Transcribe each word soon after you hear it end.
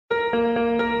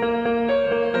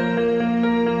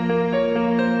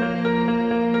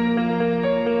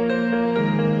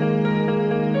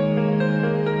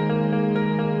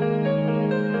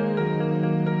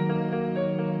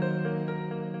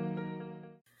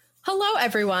Hello,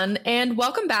 everyone, and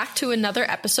welcome back to another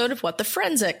episode of What the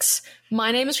Forensics.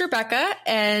 My name is Rebecca,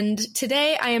 and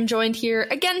today I am joined here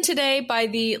again today by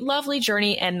the lovely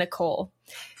Journey and Nicole.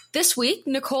 This week,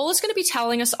 Nicole is going to be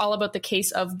telling us all about the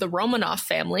case of the Romanov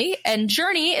family, and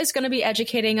Journey is going to be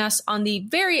educating us on the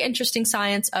very interesting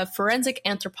science of forensic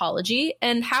anthropology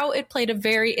and how it played a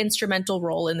very instrumental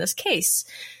role in this case.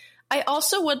 I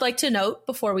also would like to note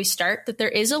before we start that there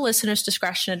is a listener's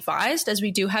discretion advised, as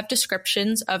we do have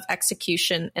descriptions of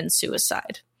execution and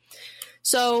suicide.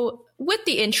 So with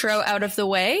the intro out of the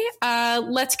way,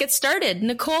 let's get started.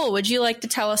 Nicole, would you like to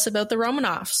tell us about the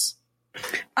Romanovs?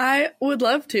 I would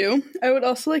love to. I would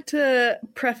also like to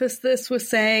preface this with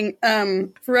saying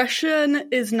Russian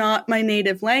is not my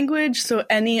native language, so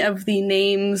any of the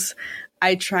names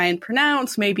I try and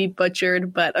pronounce may be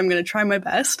butchered, but I'm going to try my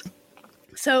best.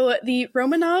 So the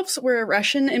Romanovs were a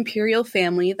Russian imperial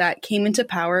family that came into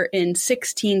power in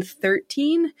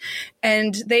 1613,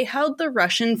 and they held the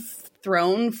Russian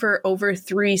throne for over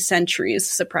 3 centuries,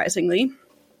 surprisingly.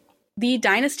 The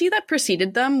dynasty that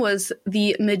preceded them was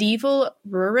the medieval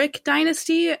Rurik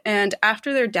dynasty, and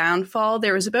after their downfall,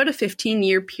 there was about a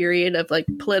 15-year period of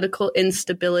political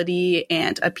instability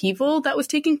and upheaval that was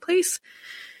taking place.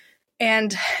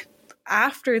 And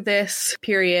after this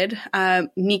period,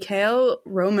 Mikhail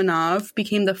Romanov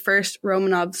became the first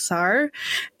Romanov Tsar,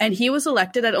 and he was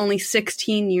elected at only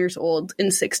 16 years old in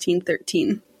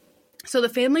 1613. So the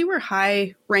family were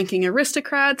high-ranking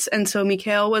aristocrats, and so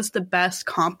Mikhail was the best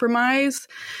compromise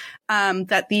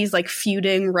that these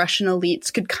feuding Russian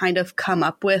elites could kind of come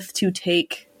up with to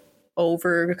take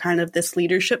over kind of this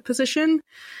leadership position.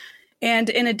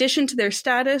 And in addition to their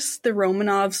status, the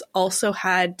Romanovs also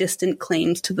had distant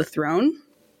claims to the throne.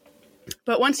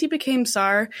 But once he became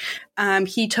Tsar,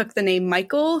 he took the name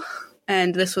Michael,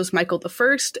 and this was Michael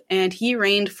I, and he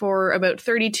reigned for about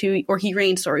 32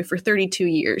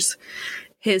 years.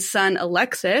 His son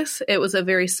Alexis, it was a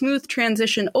very smooth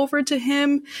transition over to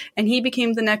him, and he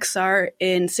became the next Tsar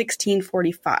in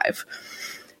 1645.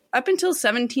 Up until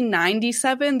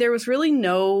 1797, there was really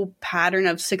no pattern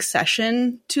of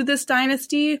succession to this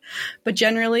dynasty, but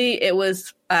generally it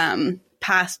was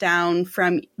passed down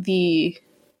from the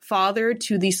father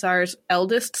to the Tsar's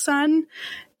eldest son,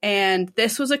 and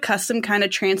this was a custom kind of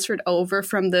transferred over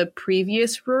from the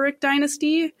previous Rurik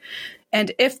dynasty.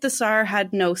 And if the Tsar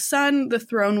had no son, the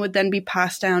throne would then be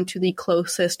passed down to the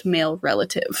closest male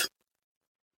relative.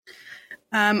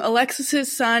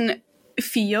 Alexis's son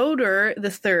Fyodor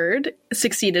III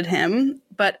succeeded him,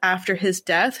 but after his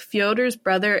death, Fyodor's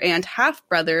brother and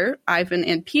half-brother, Ivan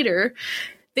and Peter,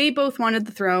 they both wanted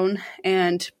the throne,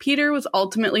 and Peter was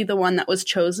ultimately the one that was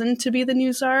chosen to be the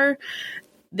new Tsar.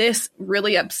 This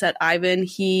really upset Ivan.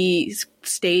 He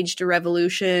staged a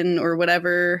revolution or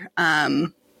whatever,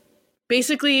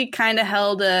 basically kind of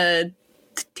held a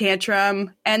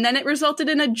tantrum, and then it resulted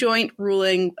in a joint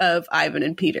ruling of Ivan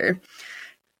and Peter.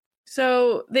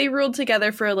 So they ruled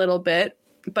together for a little bit,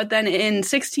 but then in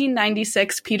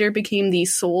 1696, Peter became the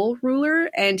sole ruler,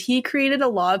 and he created a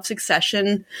law of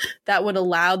succession that would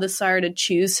allow the Tsar to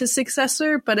choose his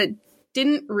successor, but it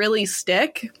didn't really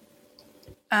stick.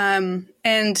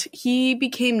 And he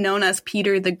became known as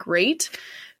Peter the Great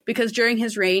because during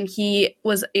his reign, he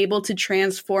was able to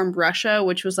transform Russia,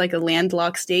 which was like a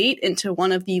landlocked state, into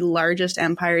one of the largest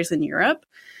empires in Europe.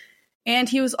 And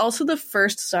he was also the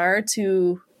first Tsar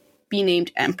to be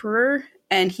named emperor,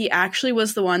 and he actually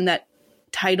was the one that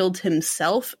titled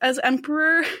himself as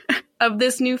emperor of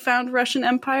this newfound Russian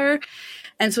empire.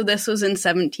 And so this was in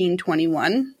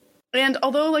 1721. And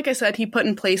although, like I said, he put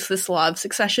in place this law of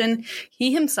succession,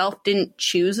 he himself didn't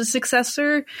choose a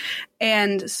successor.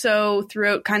 And so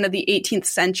throughout kind of the 18th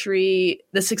century,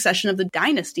 the succession of the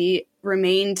dynasty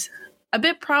remained a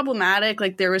bit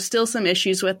problematic. There was still some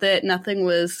issues with it. Nothing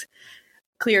was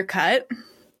clear cut.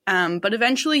 But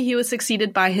eventually he was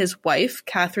succeeded by his wife,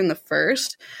 Catherine I,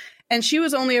 and she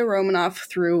was only a Romanov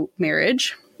through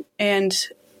marriage. And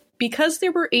because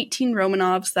there were 18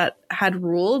 Romanovs that had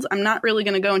ruled, I'm not really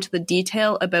going to go into the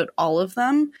detail about all of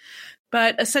them,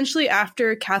 but essentially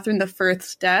after Catherine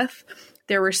I's death,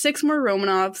 there were 6 more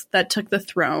Romanovs that took the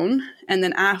throne, and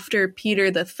then after Peter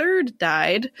III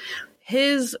died,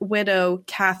 his widow,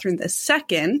 Catherine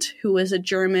II, who was a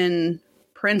German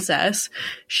princess,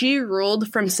 she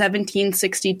ruled from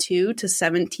 1762 to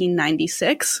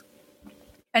 1796.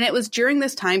 And it was during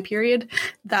this time period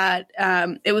that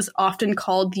it was often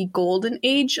called the Golden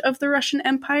Age of the Russian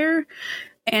Empire.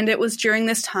 And it was during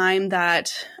this time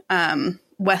that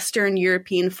Western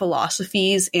European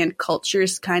philosophies and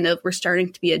cultures kind of were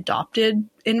starting to be adopted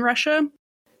in Russia.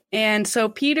 And so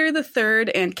Peter the Third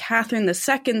and Catherine the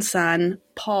Second's son,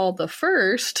 Paul the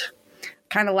First,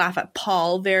 kind of laugh at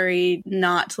Paul, very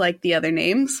not like the other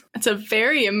names. It's a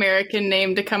very American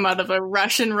name to come out of a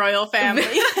Russian royal family.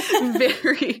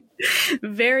 Very,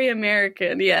 very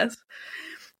American, yes.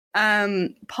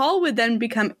 Paul would then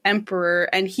become emperor,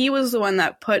 and he was the one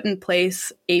that put in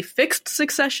place a fixed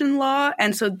succession law,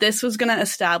 and so this was going to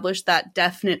establish that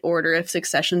definite order of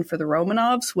succession for the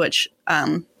Romanovs, which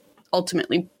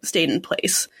ultimately stayed in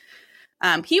place.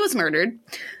 He was murdered,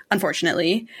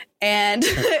 unfortunately, and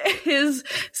his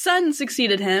son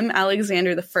succeeded him,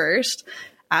 Alexander I.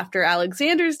 After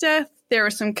Alexander's death, there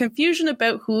was some confusion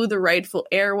about who the rightful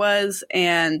heir was,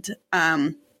 and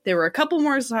there were a couple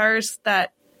more czars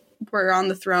that were on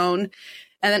the throne.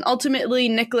 And then ultimately,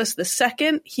 Nicholas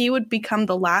II, he would become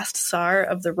the last Tsar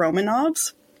of the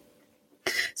Romanovs.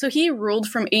 So he ruled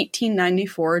from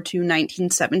 1894 to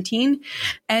 1917.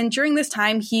 And during this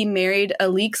time, he married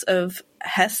Alix of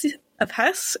Hesse,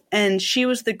 and she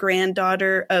was the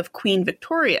granddaughter of Queen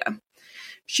Victoria.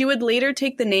 She would later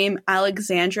take the name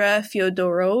Alexandra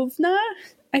Fyodorovna,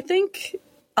 I think.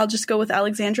 I'll just go with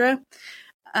Alexandra.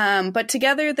 But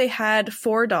together they had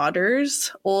 4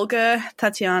 daughters, Olga,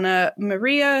 Tatiana,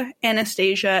 Maria,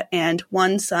 Anastasia, and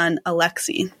one son,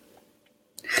 Alexei.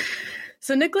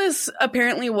 So Nicholas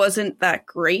apparently wasn't that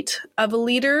great of a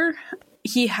leader.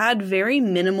 He had very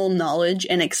minimal knowledge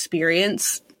and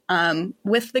experience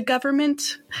with the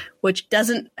government, which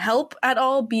doesn't help at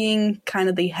all being kind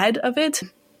of the head of it.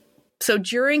 So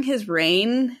during his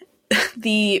reign,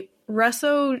 the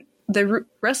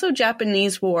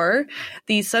Russo-Japanese War,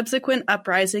 the subsequent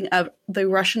uprising of the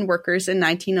Russian workers in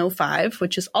 1905,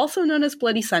 which is also known as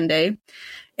Bloody Sunday,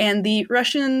 and the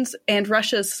Russia's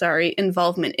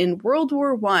involvement in World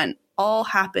War I all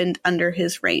happened under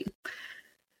his reign.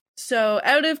 So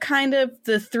out of kind of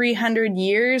the 300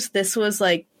 years, this was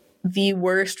like the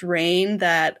worst reign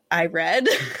that I read.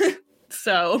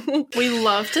 So we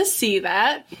love to see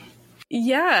that.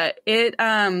 Yeah, it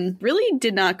really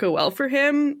did not go well for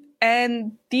him.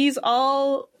 And these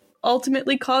all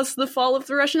ultimately caused the fall of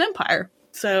the Russian Empire.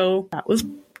 So that was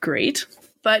great.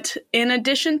 But in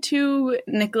addition to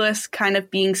Nicholas kind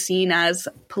of being seen as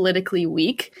politically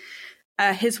weak,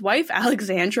 his wife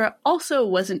Alexandra also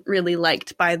wasn't really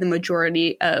liked by the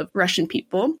majority of Russian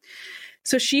people.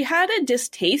 So she had a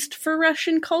distaste for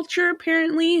Russian culture,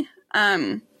 apparently.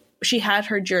 She had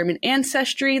her German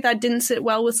ancestry that didn't sit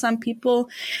well with some people,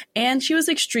 and she was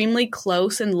extremely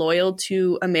close and loyal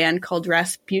to a man called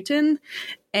Rasputin,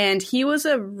 and he was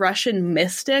a Russian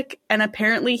mystic, and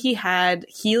apparently he had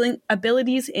healing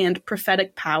abilities and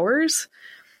prophetic powers.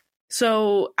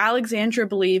 So Alexandra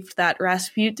believed that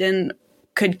Rasputin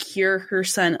could cure her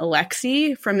son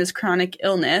Alexei from his chronic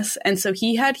illness, and so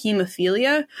he had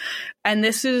hemophilia, and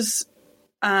this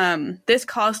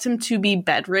caused him to be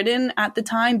bedridden at the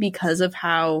time because of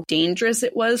how dangerous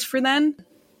it was for them.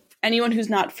 Anyone who's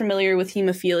not familiar with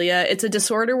hemophilia, it's a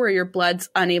disorder where your blood's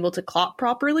unable to clot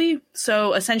properly.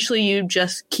 So essentially you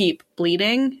just keep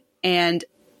bleeding. And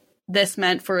this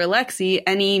meant for Alexei,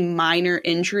 any minor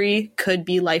injury could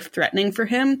be life-threatening for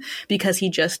him because he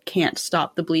just can't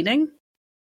stop the bleeding.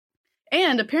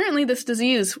 And apparently this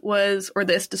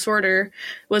disorder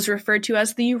was referred to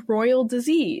as the royal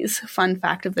disease, fun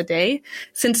fact of the day,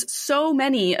 since so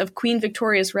many of Queen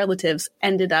Victoria's relatives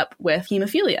ended up with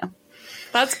hemophilia.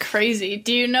 That's crazy.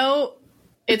 Do you know,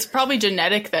 it's probably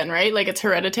genetic then, right? Like it's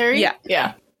hereditary?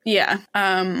 Yeah. Yeah.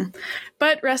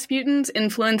 But Rasputin's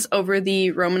influence over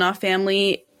the Romanov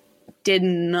family did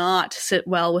not sit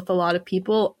well with a lot of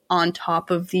people on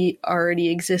top of the already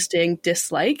existing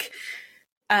dislike.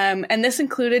 And this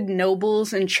included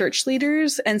nobles and church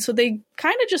leaders. And so they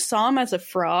kind of just saw him as a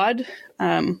fraud,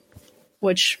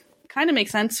 which kind of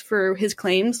makes sense for his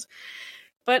claims.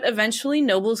 But eventually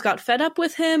nobles got fed up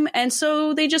with him. And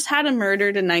so they just had him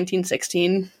murdered in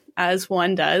 1916, as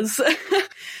one does.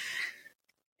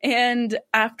 And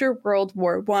after World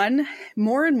War I,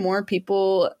 more and more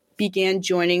people began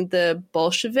joining the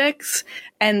Bolsheviks.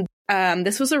 And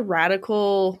this was a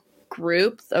radical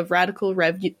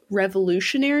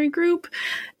revolutionary group,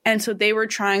 and so they were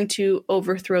trying to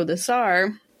overthrow the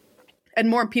Tsar, and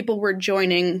more people were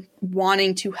joining,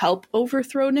 wanting to help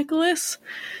overthrow Nicholas.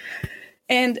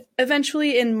 And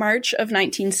eventually in March of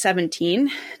 1917,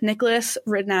 Nicholas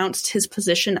renounced his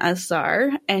position as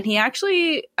Tsar, and he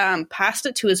actually passed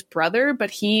it to his brother,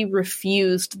 but he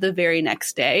refused the very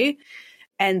next day.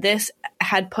 And this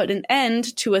had put an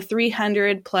end to a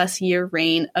 300-plus year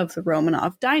reign of the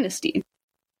Romanov dynasty.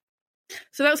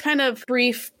 So that was kind of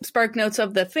brief spark notes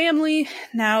of the family.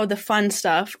 Now the fun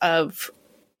stuff of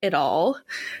it all.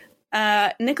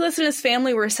 Nicholas and his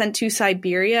family were sent to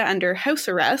Siberia under house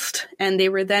arrest, and they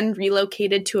were then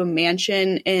relocated to a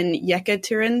mansion in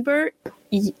Yekaterinburg.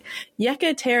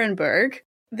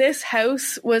 This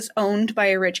house was owned by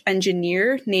a rich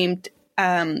engineer named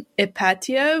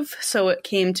Ipatiev, so it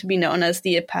came to be known as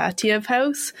the Ipatiev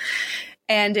House.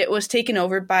 And it was taken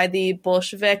over by the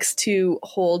Bolsheviks to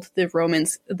hold the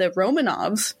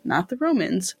Romanovs, not the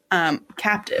Romans,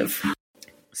 captive.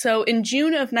 So in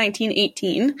June of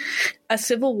 1918, a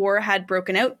civil war had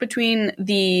broken out between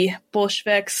the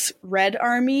Bolsheviks' Red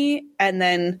Army and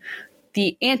then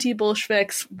the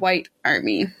anti-Bolsheviks' White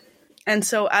Army. And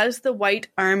so as the White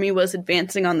Army was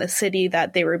advancing on the city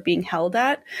that they were being held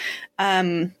at,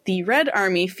 the Red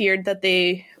Army feared that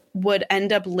they would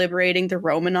end up liberating the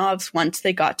Romanovs once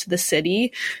they got to the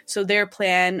city. So their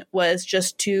plan was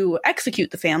just to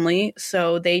execute the family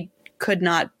so they could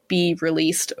not be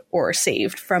released or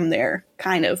saved from their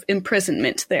kind of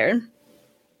imprisonment there.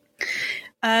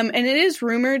 And it is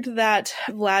rumored that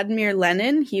Vladimir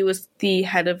Lenin, he was the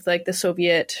head of like the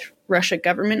Soviet Russia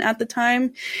government at the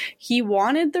time, he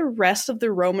wanted the rest of the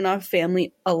Romanov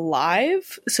family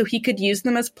alive so he could use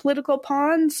them as political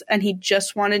pawns, and he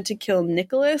just wanted to kill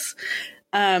Nicholas.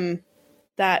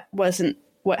 That wasn't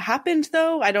what happened,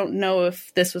 though. I don't know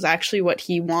if this was actually what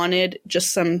he wanted,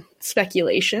 just some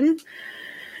speculation.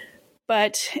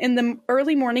 But in the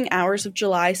early morning hours of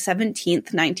July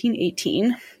 17th,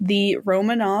 1918, the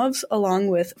Romanovs, along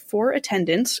with 4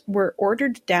 attendants, were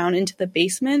ordered down into the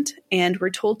basement and were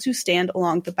told to stand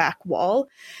along the back wall.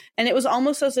 And it was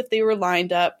almost as if they were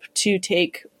lined up to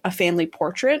take a family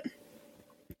portrait.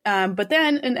 But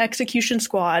then an execution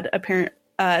squad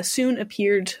soon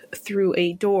appeared through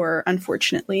a door,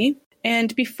 unfortunately.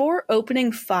 And before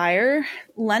opening fire,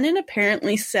 Lenin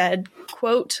apparently said,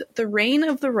 quote, "The reign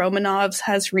of the Romanovs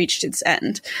has reached its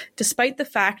end, despite the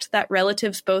fact that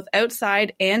relatives both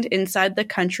outside and inside the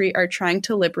country are trying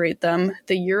to liberate them.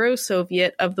 The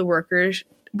Euro-Soviet of the workers'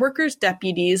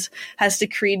 deputies has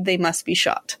decreed they must be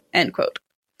shot," end quote.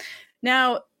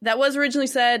 Now, that was originally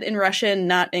said in Russian,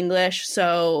 not English,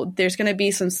 so there's going to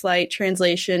be some slight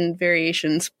translation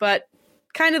variations, but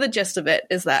kind of the gist of it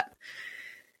is that.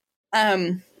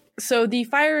 So the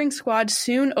firing squad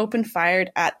soon opened fire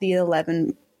at the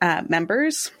 11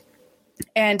 members,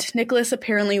 and Nicholas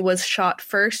apparently was shot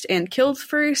first and killed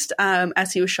first,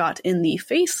 as he was shot in the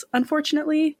face,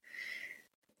 unfortunately.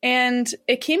 And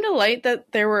it came to light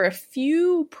that there were a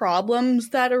few problems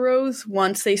that arose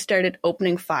once they started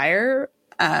opening fire,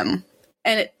 and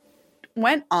it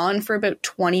went on for about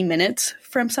 20 minutes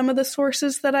from some of the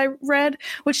sources that I read,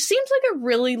 which seems like a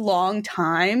really long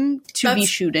time to be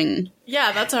shooting.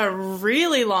 Yeah, that's a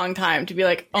really long time to be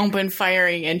like open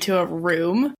firing into a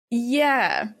room.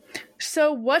 Yeah.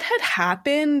 So what had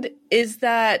happened is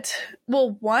that,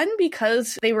 well, one,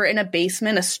 because they were in a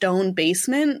basement, a stone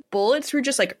basement, bullets were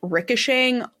just like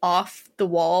ricocheting off the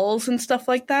walls and stuff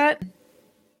like that.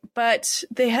 But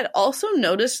they had also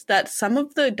noticed that some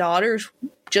of the daughters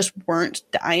just weren't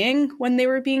dying when they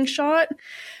were being shot.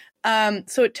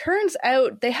 So it turns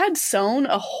out they had sewn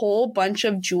a whole bunch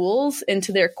of jewels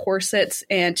into their corsets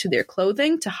and to their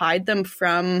clothing to hide them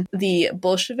from the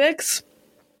Bolsheviks.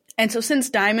 And so since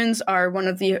diamonds are one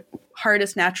of the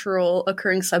hardest natural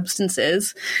occurring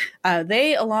substances,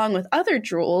 they, along with other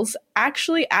jewels,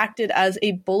 actually acted as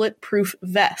a bulletproof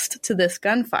vest to this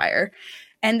gunfire.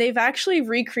 And they've actually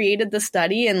recreated the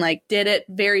study and like did it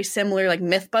very similar, like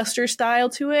Mythbuster style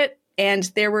to it. And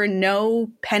there were no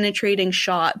penetrating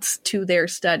shots to their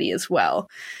study as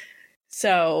well.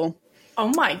 So. Oh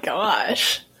my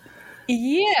gosh.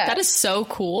 Yeah. That is so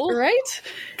cool. Right?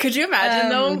 Could you imagine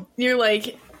though? You're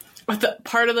like, with the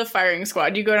part of the firing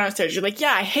squad, you go downstairs, you're like,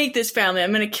 yeah, I hate this family,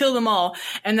 I'm gonna kill them all.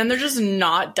 And then they're just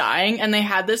not dying. And they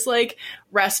had this like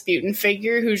Rasputin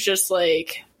figure who's just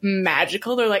like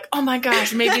magical. They're like, oh my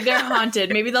gosh, maybe they're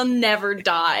haunted. Maybe they'll never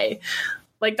die.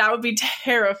 Like, that would be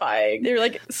terrifying. They're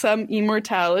like some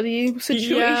immortality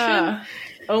situation. Yeah.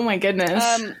 Oh my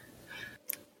goodness.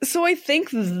 So I think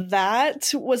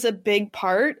that was a big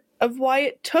part of why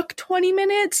it took 20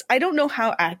 minutes. I don't know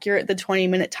how accurate the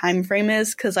 20-minute time frame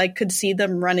is, because I could see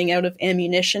them running out of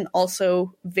ammunition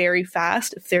also very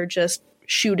fast if they're just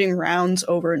shooting rounds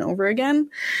over and over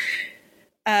again.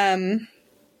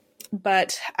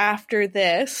 But after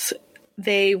this,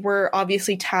 they were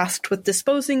obviously tasked with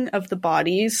disposing of the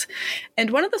bodies. And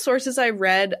one of the sources I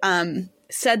read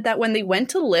said that when they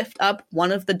went to lift up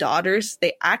one of the daughters,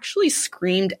 they actually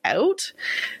screamed out.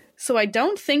 So I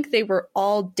don't think they were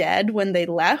all dead when they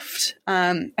left.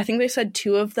 I think they said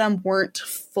 2 of them weren't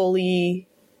fully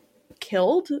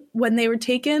killed when they were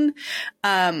taken,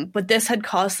 but this had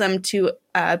caused them to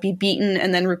be beaten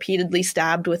and then repeatedly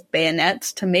stabbed with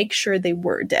bayonets to make sure they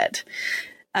were dead.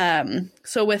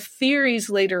 So with theories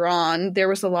later on, there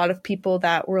was a lot of people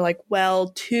that were like, well,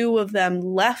 2 of them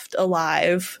left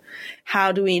alive.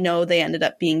 How do we know they ended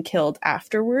up being killed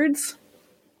afterwards?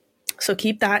 So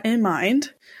keep that in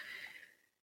mind.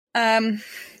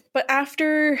 But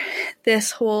after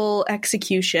this whole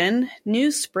execution,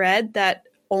 news spread that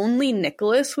only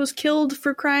Nicholas was killed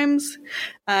for crimes.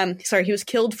 He was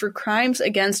killed for crimes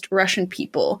against Russian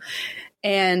people.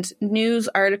 And news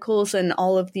articles and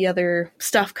all of the other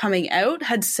stuff coming out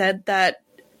had said that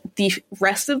the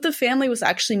rest of the family was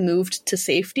actually moved to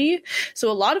safety.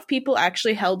 So a lot of people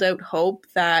actually held out hope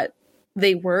that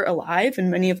they were alive,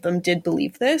 and many of them did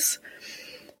believe this.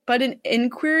 But an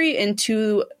inquiry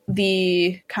into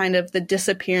the kind of the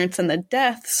disappearance and the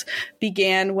deaths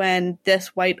began when this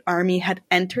white army had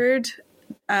entered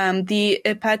the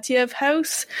Ipatiev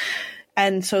house.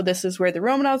 And so this is where the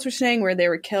Romanovs were staying, where they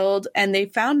were killed. And they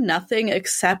found nothing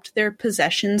except their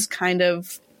possessions kind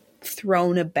of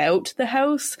thrown about the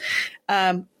house.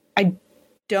 I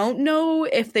don't know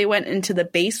if they went into the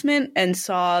basement and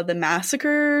saw the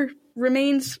massacre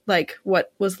remains, like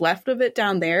what was left of it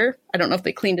down there. I don't know if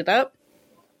they cleaned it up,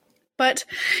 but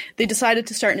they decided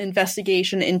to start an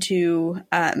investigation into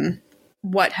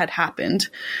what had happened.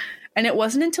 And it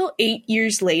wasn't until 8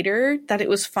 years later that it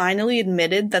was finally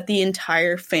admitted that the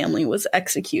entire family was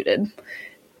executed.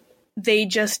 They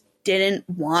just didn't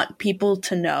want people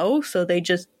to know, so they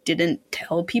just didn't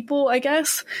tell people, I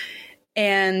guess.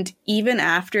 And even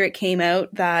after it came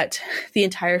out that the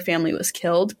entire family was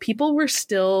killed, people were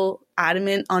still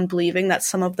adamant on believing that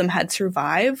some of them had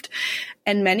survived,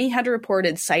 and many had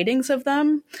reported sightings of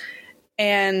them.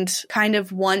 And kind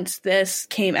of once this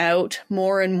came out,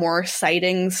 more and more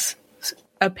sightings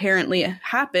apparently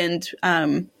happened,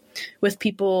 with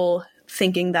people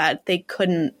thinking that they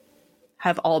couldn't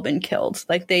have all been killed.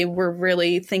 Like, they were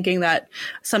really thinking that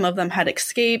some of them had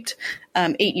escaped.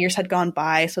 8 years had gone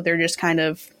by, so they're just kind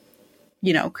of,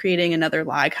 creating another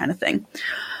lie kind of thing.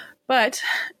 But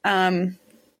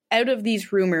out of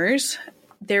these rumors,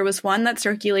 there was one that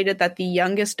circulated that the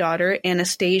youngest daughter,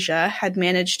 Anastasia, had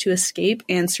managed to escape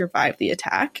and survive the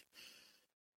attack.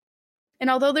 And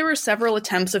although there were several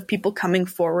attempts of people coming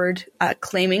forward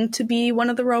claiming to be one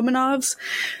of the Romanovs,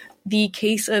 the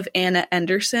case of Anna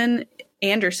Anderson,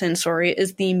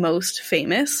 is the most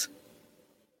famous.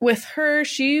 With her,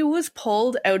 she was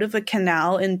pulled out of a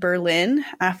canal in Berlin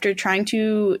after trying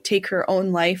to take her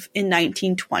own life in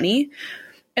 1920.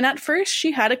 And at first,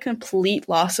 she had a complete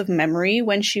loss of memory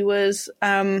when she was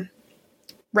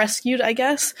rescued, I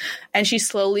guess, and she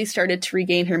slowly started to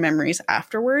regain her memories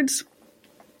afterwards.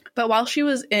 But while she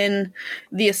was in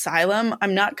the asylum,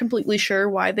 I'm not completely sure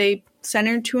why they sent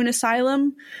her to an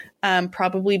asylum,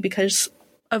 probably because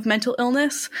of mental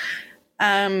illness.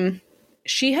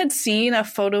 She had seen a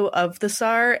photo of the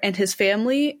Tsar and his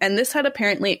family, and this had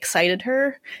apparently excited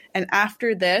her. And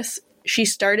after this, she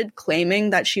started claiming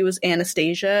that she was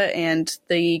Anastasia and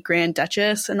the Grand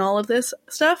Duchess and all of this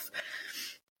stuff.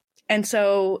 And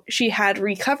so she had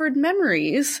recovered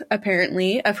memories,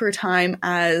 apparently, of her time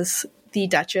as the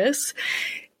Duchess.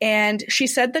 And she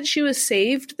said that she was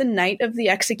saved the night of the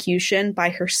execution by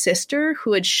her sister,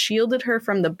 who had shielded her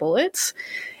from the bullets.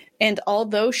 And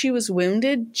although she was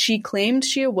wounded, she claimed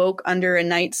she awoke under a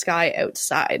night sky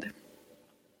outside.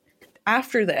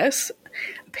 After this,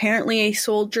 apparently a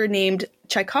soldier named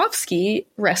Tchaikovsky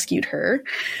rescued her,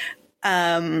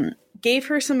 gave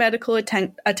her some medical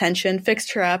attention,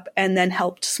 fixed her up, and then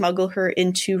helped smuggle her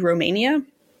into Romania.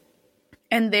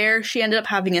 And there she ended up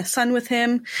having a son with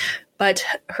him, but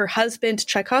her husband,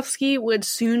 Tchaikovsky, would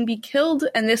soon be killed,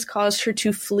 and this caused her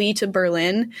to flee to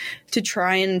Berlin to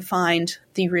try and find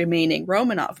the remaining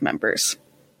Romanov members.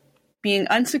 Being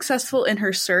unsuccessful in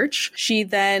her search, she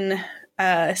then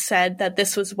said that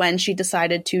this was when she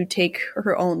decided to take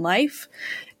her own life,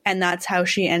 and that's how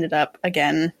she ended up,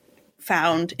 again,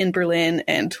 found in Berlin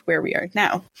and where we are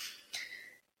now.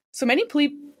 So many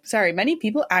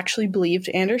people actually believed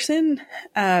Anderson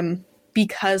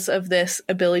because of this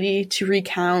ability to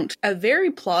recount a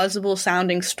very plausible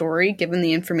sounding story given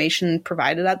the information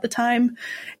provided at the time.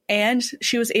 And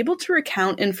she was able to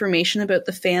recount information about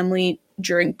the family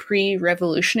during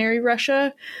pre-revolutionary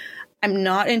Russia. I'm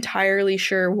not entirely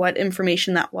sure what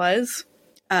information that was.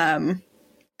 But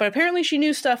apparently she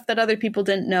knew stuff that other people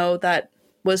didn't know that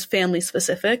was family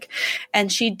specific.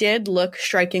 And she did look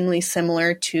strikingly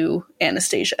similar to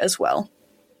Anastasia as well.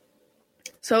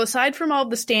 So aside from all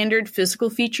the standard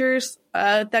physical features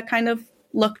that kind of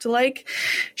looked like.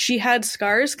 She had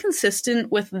scars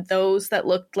consistent with those that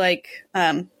looked like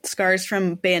scars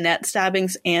from bayonet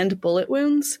stabbings and bullet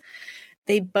wounds.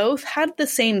 They both had the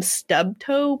same stub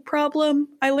toe problem,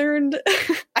 I learned.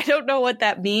 I don't know what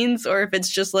that means, or if it's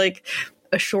just like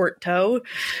a short toe.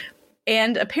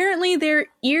 And apparently their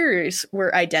ears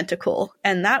were identical.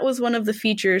 And that was one of the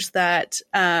features that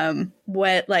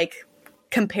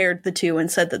compared the two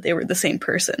and said that they were the same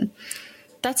person.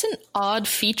 That's an odd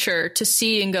feature to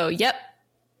see and go, yep,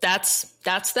 that's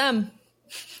them.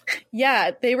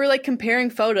 Yeah, they were like comparing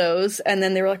photos, and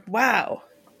then they were like, wow,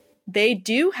 they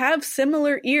do have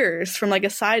similar ears from like a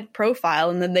side profile,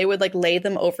 and then they would like lay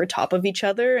them over top of each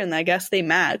other, and I guess they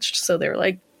matched, so they were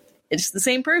like, it's the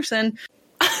same person.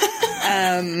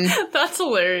 That's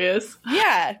hilarious.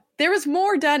 Yeah, there was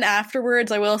more done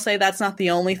afterwards. I will say that's not the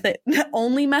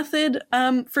only method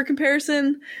for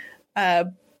comparison,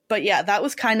 but yeah, that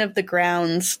was kind of the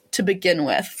grounds to begin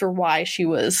with for why she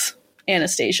was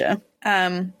Anastasia.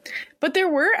 But there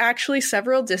were actually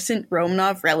several distant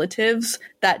Romanov relatives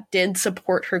that did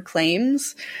support her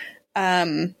claims.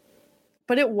 But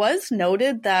it was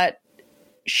noted that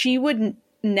she would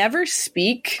never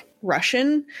speak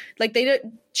Russian. Like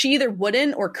she either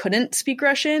wouldn't or couldn't speak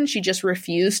Russian. She just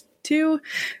refused to.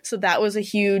 So that was a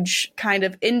huge kind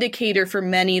of indicator for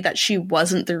many that she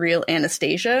wasn't the real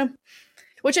Anastasia.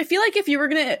 Which I feel like if you were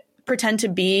going to pretend to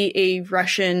be a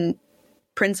Russian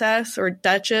princess or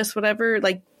duchess, whatever,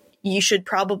 like, you should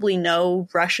probably know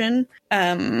Russian.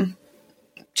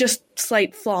 Just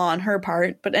slight flaw on her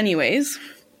part. But anyways,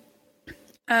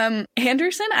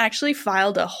 Anderson actually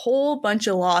filed a whole bunch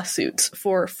of lawsuits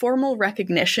for formal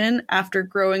recognition after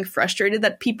growing frustrated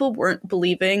that people weren't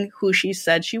believing who she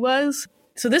said she was.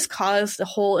 So this caused a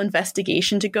whole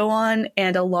investigation to go on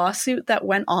and a lawsuit that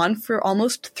went on for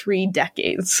almost 3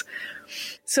 decades.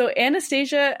 So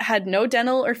Anastasia had no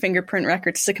dental or fingerprint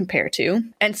records to compare to.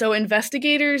 And so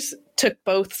investigators took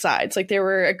both sides. Like, there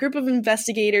were a group of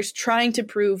investigators trying to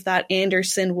prove that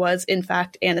Anderson was in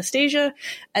fact Anastasia.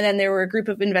 And then there were a group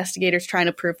of investigators trying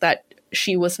to prove that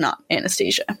she was not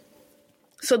Anastasia.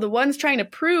 So the ones trying to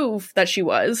prove that she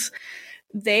was,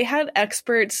 they had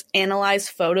experts analyze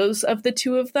photos of the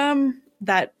two of them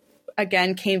that,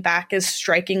 again, came back as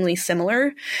strikingly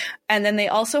similar. And then they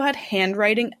also had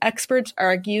handwriting experts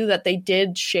argue that they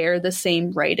did share the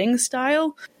same writing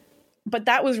style. But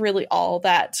that was really all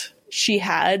that she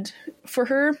had for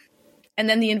her. And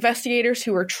then the investigators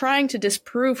who were trying to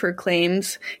disprove her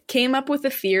claims came up with a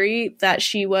theory that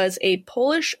she was a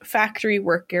Polish factory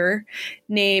worker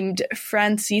named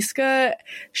Franciszka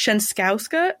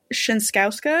Szenskowska,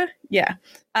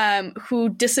 who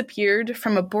disappeared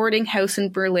from a boarding house in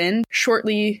Berlin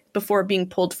shortly before being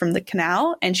pulled from the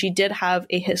canal, and she did have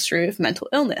a history of mental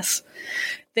illness.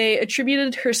 They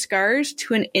attributed her scars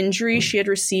to an injury she had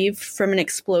received from an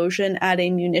explosion at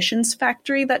a munitions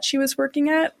factory that she was working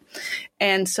at.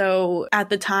 And so at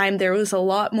the time, there was a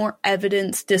lot more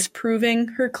evidence disproving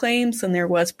her claims than there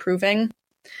was proving.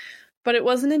 But it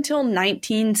wasn't until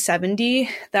 1970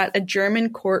 that a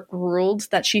German court ruled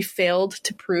that she failed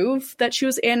to prove that she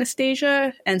was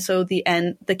Anastasia, and so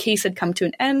the case had come to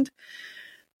an end.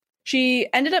 She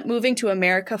ended up moving to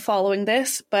America following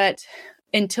this, but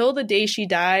until the day she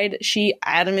died, she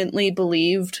adamantly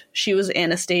believed she was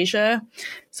Anastasia.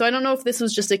 So I don't know if this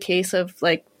was just a case of,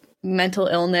 like, mental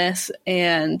illness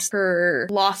and her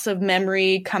loss of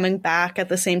memory coming back at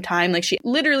the same time. Like, she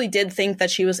literally did think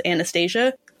that she was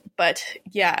Anastasia. But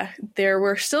yeah, there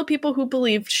were still people who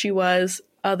believed she was.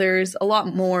 Others, a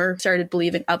lot more, started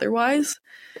believing otherwise.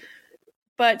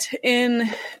 But in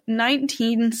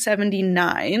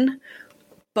 1979,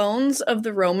 bones of the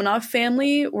Romanov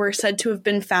family were said to have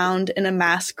been found in a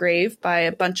mass grave by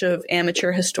a bunch of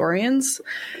amateur historians.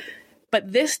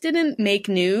 But this didn't make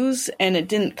news, and it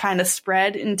didn't kind of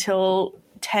spread until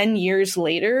 10 years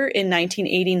later in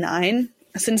 1989,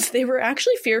 since they were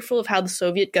actually fearful of how the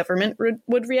Soviet government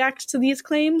would react to these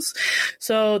claims.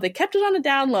 So they kept it on a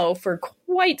down low for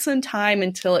quite some time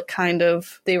until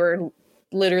they were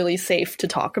literally safe to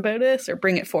talk about this or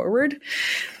bring it forward.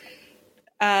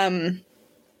 So in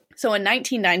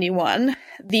 1991,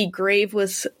 the grave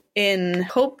was in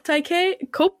Koptike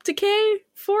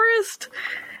Forest.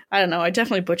 I don't know, I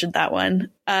definitely butchered that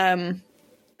one.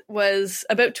 Was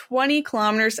about 20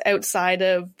 kilometers outside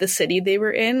of the city they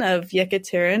were in, of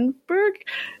Yekaterinburg.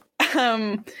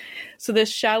 So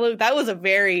this that was a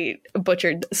very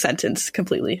butchered sentence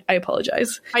completely. I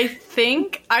apologize. I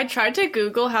think I tried to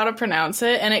Google how to pronounce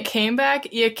it, and it came back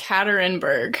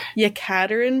Yekaterinburg.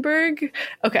 Yekaterinburg?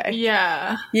 Okay.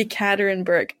 Yeah.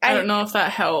 Yekaterinburg. I don't know if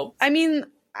that helps. I mean,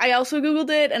 I also Googled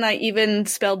it, and I even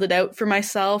spelled it out for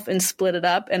myself and split it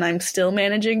up, and I'm still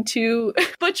managing to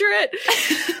butcher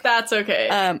it. That's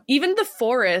okay. Even the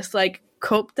forest, like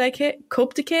Koptike,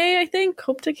 I think?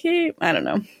 Koptike? I don't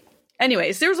know.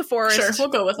 Anyways, there was a forest. Sure, we'll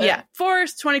go with it. Yeah,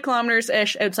 forest, 20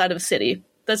 kilometers-ish outside of the city.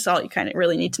 That's all you kind of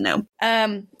really need to know.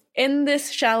 In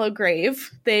this shallow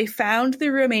grave, they found the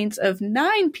remains of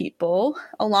 9 people,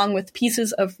 along with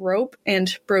pieces of rope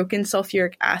and broken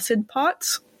sulfuric acid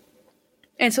pots.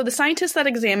 And so the scientists that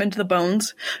examined the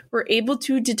bones were able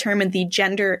to determine the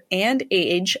gender and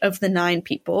age of the 9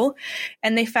 people,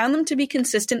 and they found them to be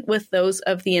consistent with those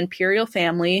of the imperial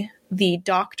family, the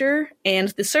doctor, and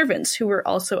the servants who were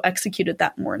also executed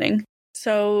that morning.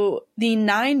 So the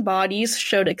 9 bodies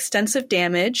showed extensive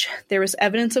damage. There was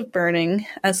evidence of burning,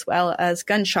 as well as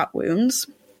gunshot wounds.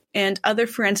 And other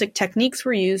forensic techniques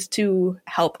were used to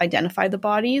help identify the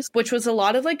bodies, which was a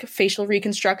lot of like facial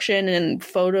reconstruction and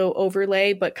photo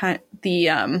overlay, but the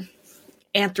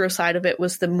anthro side of it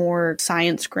was the more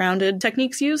science-grounded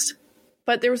techniques used.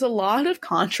 But there was a lot of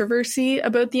controversy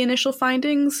about the initial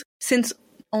findings, since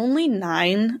only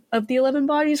 9 of the 11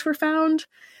 bodies were found.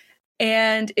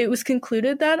 And it was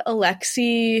concluded that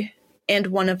Alexei and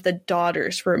one of the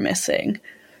daughters were missing.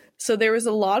 So there was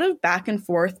a lot of back and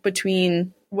forth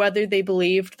between whether they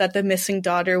believed that the missing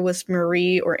daughter was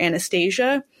Marie or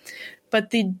Anastasia. But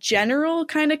the general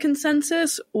kind of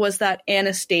consensus was that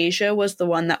Anastasia was the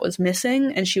one that was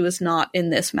missing, and she was not in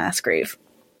this mass grave.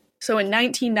 So in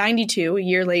 1992, a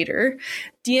year later,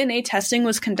 DNA testing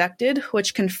was conducted,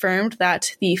 which confirmed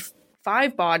that the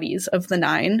 5 bodies of the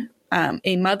 9,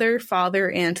 a mother, father,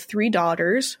 and 3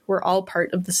 daughters, were all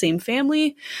part of the same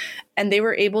family, and they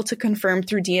were able to confirm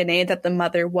through DNA that the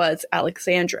mother was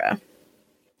Alexandra.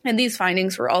 And these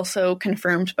findings were also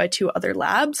confirmed by 2 other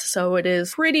labs, so it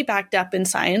is pretty backed up in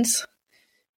science.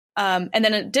 And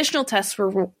then additional tests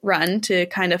were run to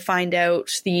kind of find out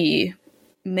the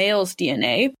male's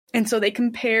DNA. And so they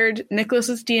compared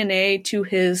Nicholas's DNA to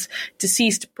his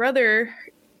deceased brother,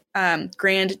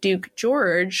 Grand Duke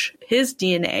George, his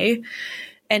DNA,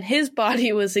 and his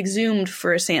body was exhumed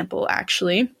for a sample,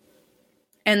 actually.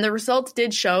 And the results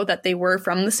did show that they were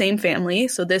from the same family,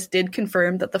 so this did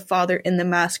confirm that the father in the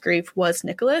mass grave was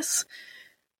Nicholas.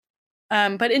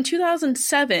 But in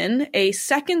 2007, a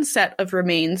second set of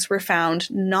remains were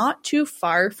found not too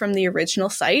far from the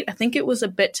original site. I think it was a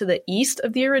bit to the east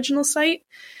of the original site.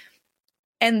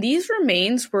 And these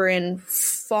remains were in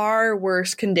far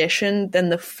worse condition than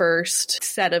the first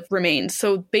set of remains.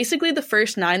 So basically the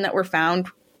first 9 that were found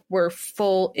were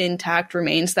full intact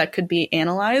remains that could be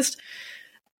analyzed.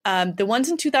 The ones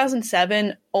in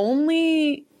 2007,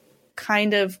 only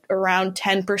kind of around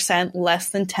 10%, less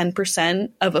than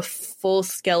 10% of a full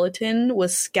skeleton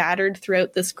was scattered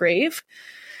throughout this grave.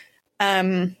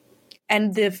 And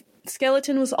the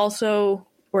skeleton was also,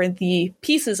 or the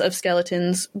pieces of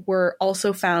skeletons were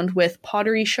also found with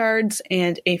pottery shards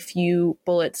and a few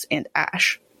bullets and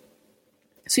ash.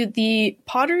 So the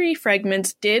pottery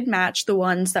fragments did match the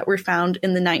ones that were found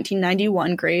in the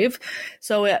 1991 grave.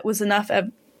 So it was enough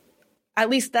at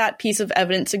least that piece of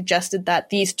evidence suggested that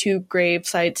these 2 grave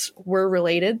sites were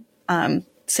related,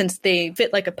 since they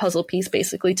fit like a puzzle piece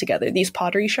basically together, these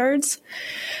pottery shards.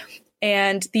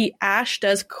 And the ash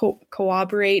does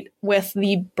corroborate with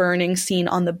the burning seen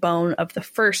on the bone of the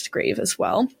first grave as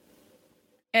well.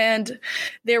 And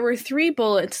there were 3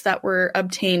 bullets that were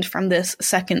obtained from this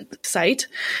second site,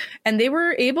 and they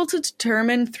were able to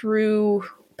determine through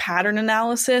pattern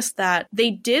analysis that they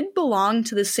did belong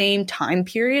to the same time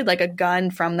period, like a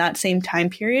gun from that same time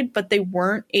period, but they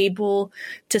weren't able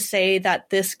to say that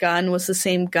this gun was the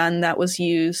same gun that was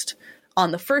used on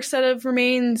the first set of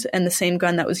remains and the same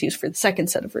gun that was used for the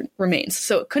second set of remains.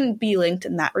 So it couldn't be linked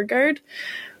in that regard.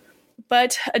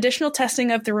 But additional testing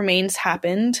of the remains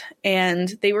happened,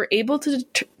 and they were able to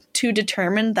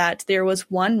determine that there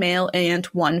was 1 male and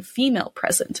 1 female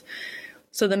present.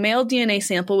 So the male DNA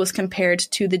sample was compared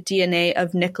to the DNA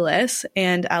of Nicholas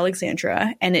and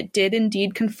Alexandra, and it did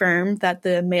indeed confirm that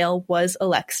the male was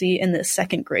Alexei in the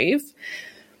second grave.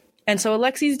 And so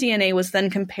Alexei's DNA was then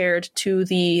compared to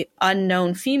the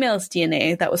unknown female's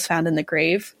DNA that was found in the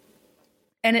grave,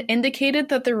 and it indicated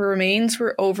that the remains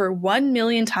were over 1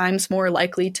 million times more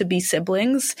likely to be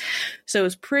siblings. So it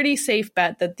was pretty safe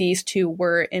bet that these 2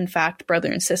 were, in fact,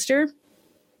 brother and sister.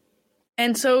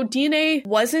 And so DNA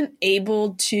wasn't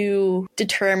able to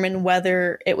determine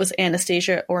whether it was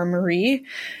Anastasia or Marie.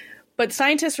 But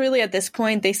scientists really at this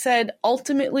point, they said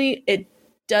ultimately it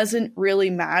doesn't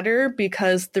really matter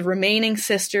because the remaining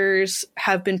sisters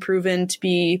have been proven to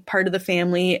be part of the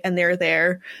family and they're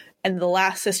there. And the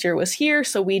last sister was here.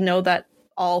 So we know that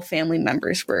all family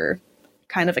members were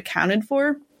kind of accounted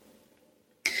for.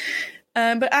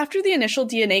 But after the initial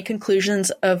DNA conclusions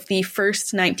of the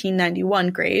first 1991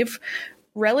 grave,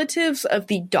 relatives of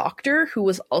the doctor who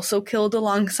was also killed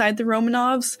alongside the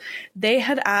Romanovs, they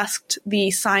had asked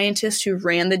the scientist who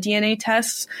ran the DNA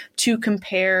tests to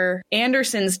compare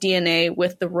Anderson's DNA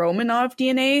with the Romanov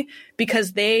DNA,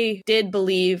 because they did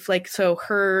believe, like, so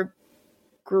her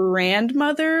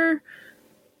grandmother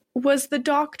was the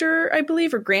doctor, I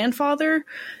believe, or grandfather.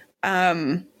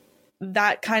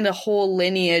 That kind of whole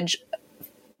lineage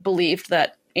believed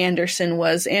that Anderson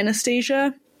was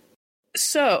Anastasia.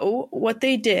 So what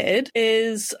they did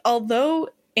is, although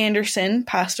Anderson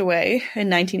passed away in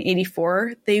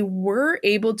 1984, they were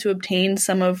able to obtain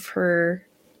some of her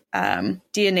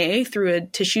DNA through a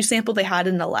tissue sample they had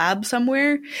in the lab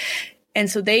somewhere. And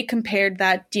so they compared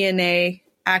that DNA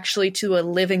actually to a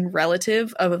living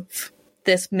relative of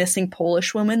this missing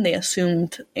Polish woman they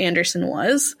assumed Anderson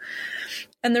was.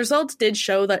 And the results did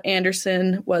show that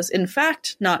Anderson was, in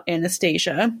fact, not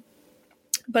Anastasia.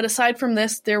 But aside from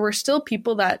this, there were still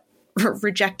people that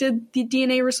rejected the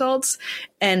DNA results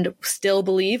and still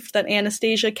believed that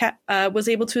Anastasia was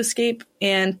able to escape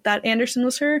and that Anderson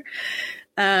was her.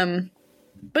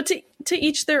 But to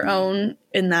each their own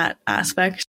in that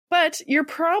aspect. But you're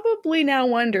probably now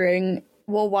wondering,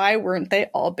 well, why weren't they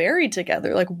all buried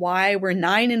together? Like, why were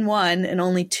 9 in one and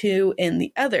only 2 in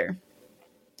the other?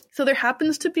 So there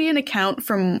happens to be an account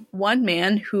from one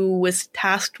man who was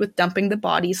tasked with dumping the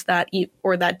bodies that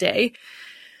day.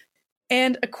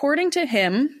 And according to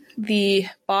him, the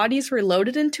bodies were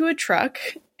loaded into a truck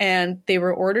and they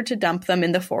were ordered to dump them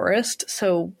in the forest.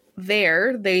 So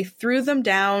there, they threw them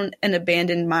down an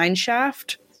abandoned mine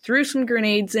shaft, threw some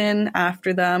grenades in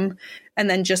after them, and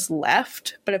then just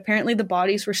left. But apparently the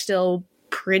bodies were still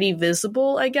pretty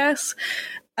visible, I guess.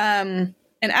 And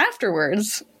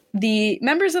afterwards, the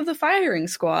members of the firing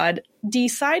squad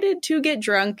decided to get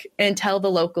drunk and tell the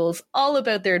locals all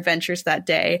about their adventures that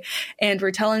day, and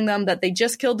were telling them that they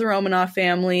just killed the Romanov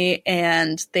family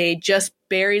and they just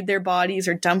buried their bodies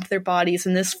or dumped their bodies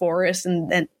in this forest,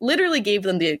 and literally gave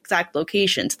them the exact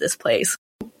location to this place.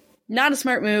 Not a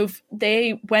smart move.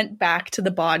 They went back to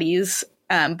the bodies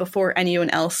before anyone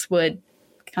else would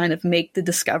kind of make the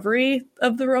discovery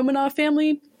of the Romanov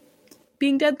family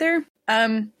being dead there.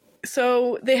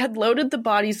 So they had loaded the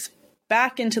bodies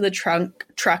back into the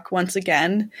truck once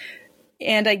again,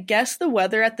 and I guess the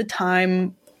weather at the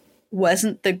time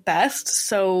wasn't the best,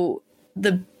 so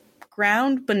the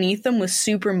ground beneath them was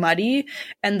super muddy,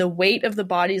 and the weight of the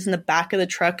bodies in the back of the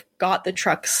truck got the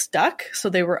truck stuck, so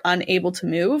they were unable to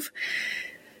move.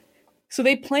 So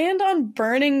they planned on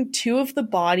burning 2 of the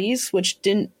bodies, which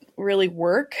didn't really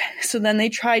work, so then they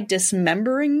tried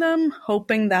dismembering them,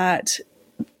 hoping that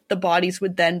the bodies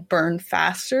would then burn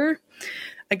faster.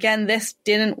 Again, this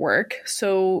didn't work,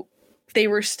 so they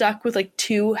were stuck with like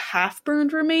 2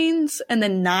 half-burned remains and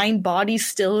then 9 bodies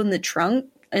still in the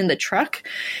truck.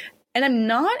 And I'm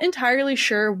not entirely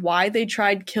sure why they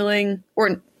tried killing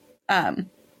or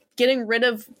getting rid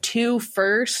of 2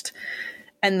 first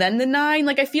and then the 9.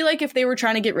 Like, I feel like if they were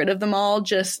trying to get rid of them all,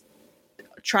 just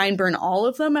try and burn all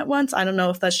of them at once. I don't know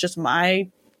if that's just my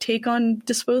take on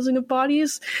disposing of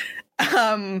bodies.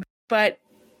 But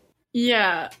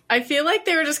yeah, I feel like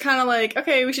they were just kind of like,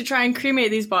 okay, we should try and cremate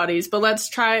these bodies, but let's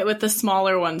try it with the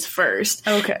smaller ones first.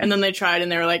 Okay. And then they tried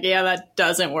and they were like, yeah, that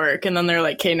doesn't work. And then they're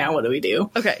like, okay, now what do we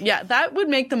do? Okay, yeah, that would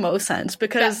make the most sense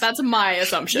because that's my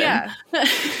assumption. Yeah.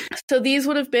 So these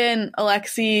would have been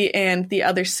Alexei and the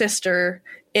other sister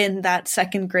in that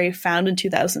second grave found in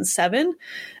 2007.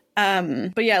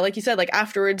 But yeah, like you said, like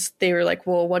afterwards they were like,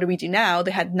 well, what do we do now?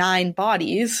 They had 9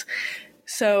 bodies.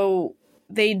 So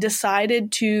they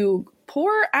decided to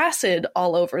pour acid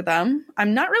all over them.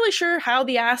 I'm not really sure how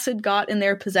the acid got in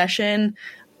their possession.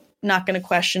 Not going to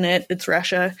question it. It's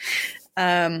Russia.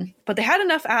 But they had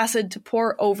enough acid to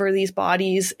pour over these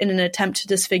bodies in an attempt to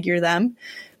disfigure them.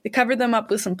 They covered them up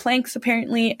with some planks,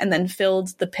 apparently, and then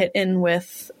filled the pit in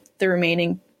with the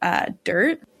remaining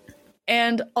dirt.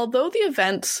 And although the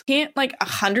events can't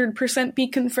 100% be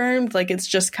confirmed, it's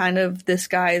just kind of this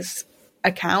guy's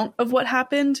account of what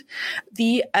happened,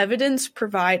 the evidence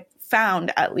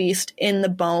found at least in the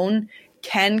bone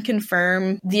can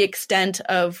confirm the extent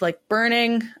of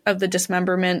burning, of the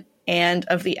dismemberment, and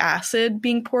of the acid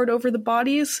being poured over the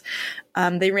bodies.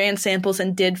 They ran samples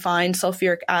and did find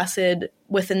sulfuric acid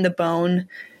within the bone,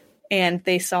 and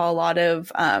they saw a lot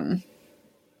of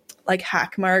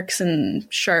hack marks and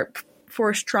sharp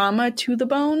force trauma to the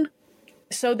bone.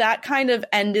 So that kind of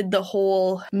ended the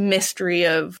whole mystery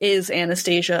of, is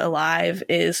Anastasia alive?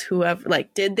 Is whoever,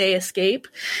 did they escape?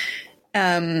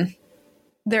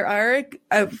 There are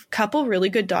a couple really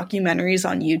good documentaries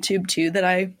on YouTube too that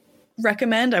I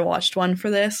recommend. I watched one for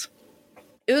this.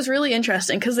 It was really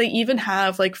interesting because they even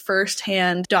have like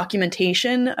firsthand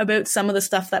documentation about some of the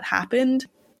stuff that happened.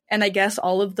 And I guess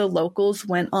all of the locals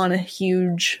went on a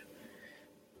huge,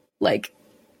 like,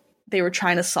 they were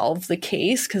trying to solve the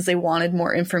case because they wanted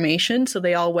more information. So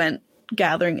they all went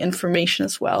gathering information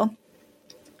as well.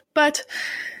 But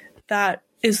that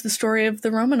is the story of the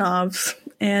Romanovs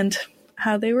and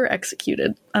how they were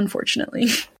executed, unfortunately.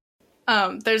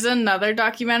 There's another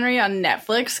documentary on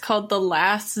Netflix called The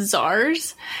Last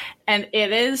Tsars, and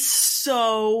it is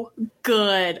so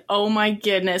good. Oh my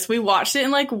goodness. We watched it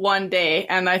in like one day,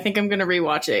 and I think I'm going to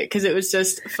rewatch it because it was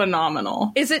just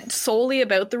phenomenal. Is it solely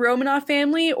about the Romanov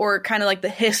family or kind of like the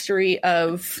history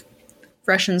of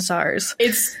Russian Tsars?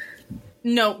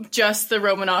 No, just the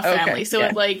Romanov family. Okay, so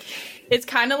yeah. It's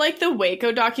kind of like the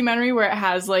Waco documentary where it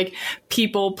has like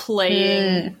people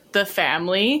playing the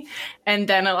family, and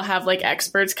then it'll have like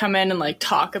experts come in and like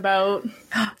talk about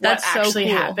what actually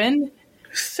happened.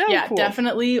 So yeah, cool.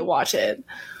 Definitely watch it.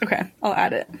 Okay, I'll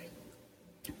add it.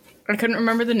 I couldn't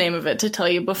remember the name of it to tell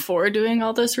you before doing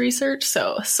all this research,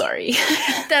 so sorry.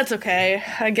 That's okay.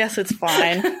 I guess it's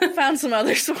fine. Found some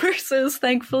other sources,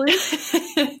 thankfully.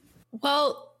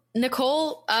 Well,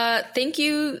 Nicole, thank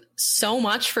you so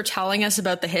much for telling us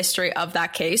about the history of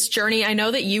that case. Journey, I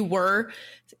know that you were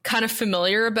kind of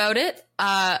familiar about it,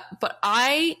 but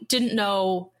I didn't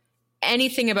know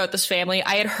anything about this family.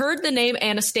 I had heard the name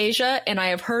Anastasia, and I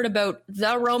have heard about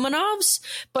the Romanovs,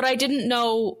 but I didn't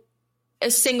know a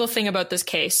single thing about this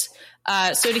case.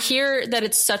 So to hear that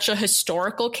it's such a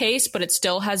historical case, but it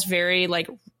still has very like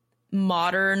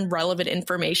modern relevant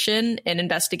information and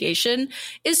investigation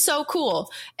is so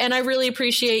cool. And I really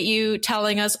appreciate you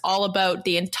telling us all about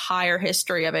the entire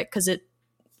history of it, because it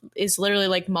is literally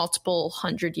like multiple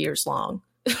 100 years long.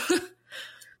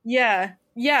 Yeah.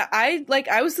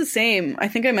 I was the same. I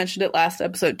think I mentioned it last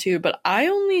episode too, but I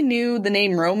only knew the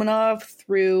name Romanov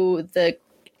through the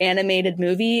animated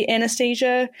movie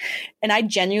Anastasia, and I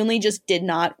genuinely just did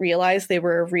not realize they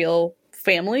were a real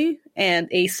family and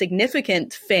a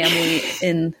significant family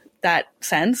in that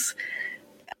sense.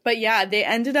 But yeah, they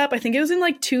ended up, I think it was in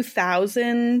like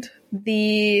 2000,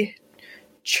 the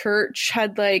church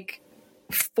had like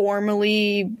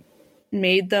formally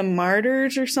made them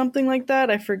martyrs or something like that.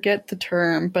 I forget the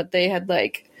term, but they had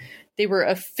like, they were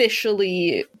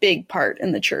officially big part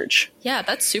in the church. Yeah,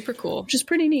 that's super cool. Which is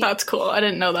pretty neat. That's cool. I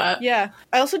didn't know that. Yeah.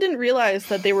 I also didn't realize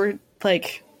that they were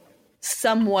like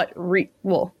somewhat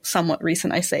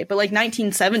recent, I say, but like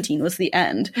 1917 was the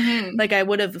end. Mm-hmm. Like I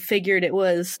would have figured it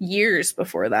was years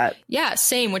before that. Yeah,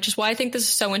 same, which is why I think this is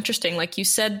so interesting. Like you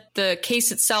said, the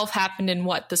case itself happened in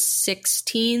what, the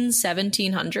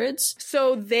 1700s?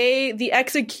 So the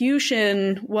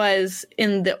execution was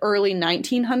in the early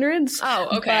 1900s.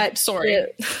 Oh, okay. Sorry.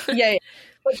 Yeah.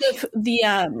 But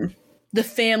the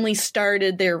family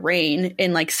started their reign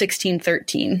in like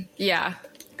 1613. Yeah.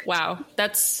 Wow.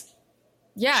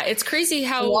 Yeah, it's crazy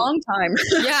how... A long time.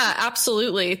 Yeah,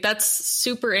 absolutely. That's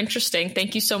super interesting.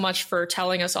 Thank you so much for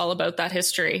telling us all about that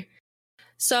history.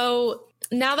 So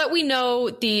now that we know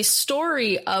the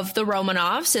story of the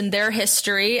Romanovs and their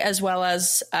history, as well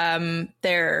as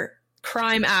their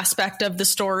crime aspect of the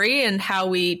story and how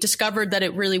we discovered that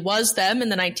it really was them in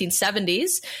the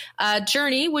 1970s,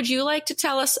 Journey, would you like to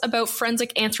tell us about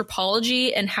forensic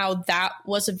anthropology and how that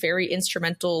was a very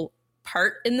instrumental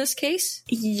part in this case?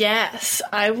 Yes,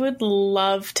 I would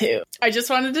love to. I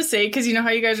just wanted to say, because you know how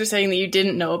you guys were saying that you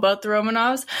didn't know about the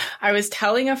Romanovs? I was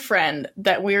telling a friend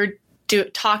that we were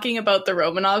talking about the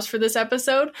Romanovs for this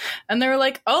episode, and they were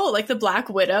like, oh, like the Black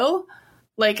Widow?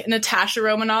 Like Natasha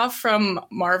Romanoff from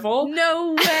Marvel?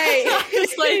 No way!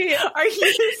 It's like, are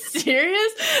you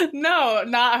serious? No,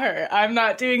 not her. I'm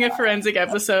not doing a forensic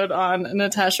episode on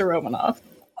Natasha Romanoff.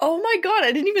 Oh my god,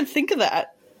 I didn't even think of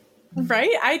that.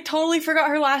 Right? I totally forgot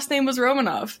her last name was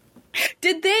Romanov.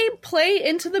 Did they play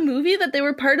into the movie that they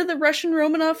were part of the Russian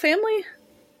Romanov family?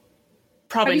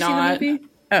 Probably not. Seen the movie?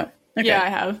 Oh, okay. Yeah, I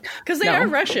have. Because they are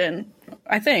Russian,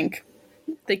 I think.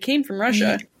 They came from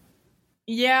Russia.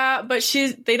 Yeah, but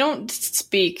they don't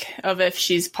speak of if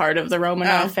she's part of the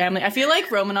Romanov family. I feel like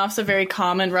Romanov's a very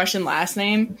common Russian last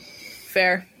name.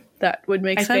 Fair. That would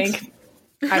make sense. I think.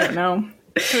 I don't know.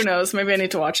 Who knows? Maybe I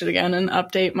need to watch it again and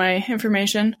update my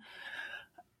information.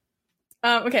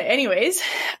 Okay, anyways,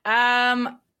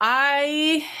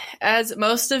 I, as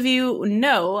most of you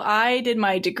know, I did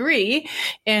my degree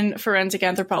in forensic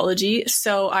anthropology,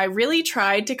 so I really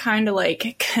tried to kind of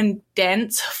like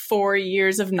condense 4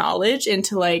 years of knowledge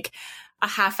into like a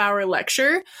half-hour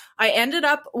lecture. I ended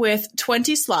up with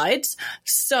 20 slides,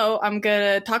 so I'm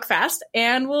gonna talk fast,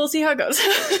 and we'll see how it goes.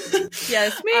 Yeah,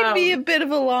 this may be a bit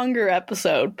of a longer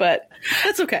episode, but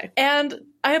that's okay. And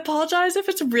I apologize if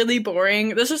it's really boring.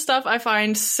 This is stuff I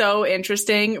find so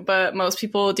interesting, but most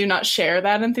people do not share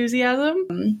that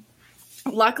enthusiasm.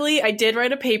 Luckily, I did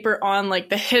write a paper on like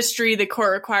the history, the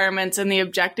core requirements, and the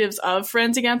objectives of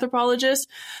forensic anthropologists.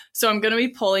 So I'm going to be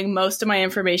pulling most of my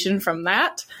information from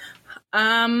that.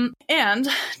 And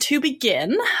to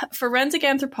begin, forensic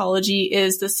anthropology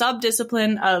is the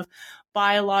subdiscipline of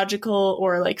biological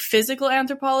or like physical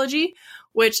anthropology,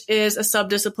 which is a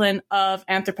subdiscipline of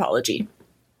anthropology.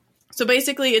 So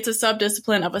basically, it's a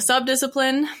subdiscipline of a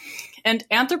subdiscipline, and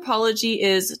anthropology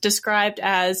is described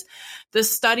as the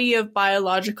study of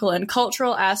biological and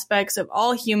cultural aspects of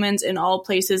all humans in all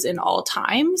places in all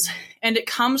times. And it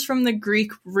comes from the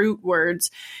Greek root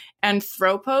words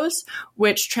anthropos,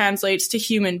 which translates to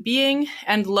human being,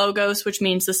 and logos, which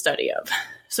means the study of.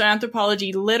 So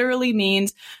anthropology literally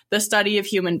means the study of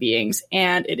human beings,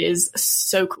 and it is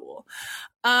so cool.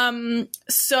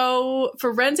 So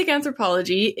forensic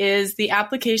anthropology is the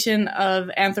application of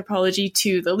anthropology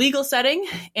to the legal setting,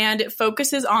 and it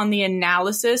focuses on the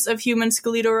analysis of human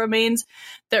skeletal remains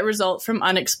that result from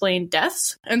unexplained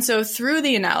deaths. And so through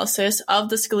the analysis of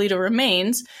the skeletal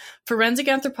remains, forensic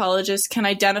anthropologists can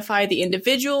identify the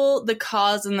individual, the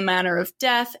cause and the manner of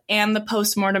death, and the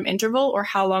postmortem interval, or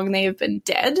how long they have been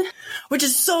dead, which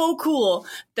is so cool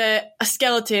that a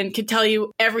skeleton could tell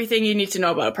you everything you need to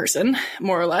know about a person,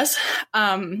 more or less,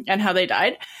 and how they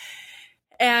died.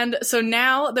 And so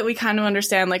now that we kind of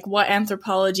understand like what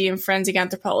anthropology and forensic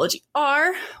anthropology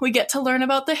are, we get to learn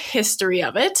about the history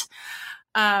of it.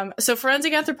 So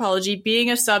forensic anthropology, being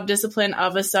a subdiscipline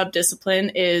of a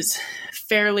subdiscipline, is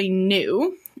fairly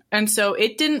new. And so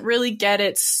it didn't really get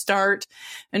its start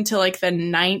until like the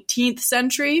 19th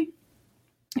century.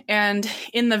 And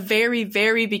in the very,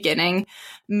 very beginning,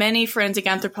 many forensic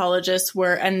anthropologists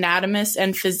were anatomists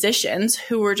and physicians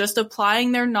who were just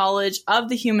applying their knowledge of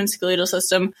the human skeletal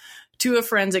system to a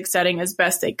forensic setting as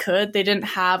best they could. They didn't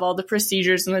have all the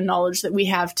procedures and the knowledge that we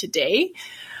have today.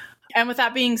 And with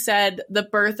that being said, the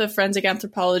birth of forensic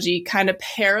anthropology kind of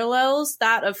parallels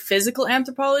that of physical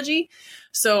anthropology.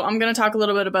 So I'm going to talk a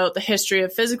little bit about the history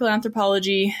of physical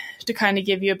anthropology to kind of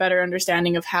give you a better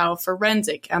understanding of how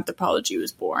forensic anthropology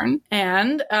was born.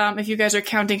 And if you guys are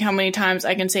counting how many times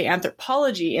I can say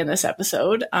anthropology in this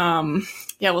episode,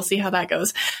 we'll see how that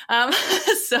goes.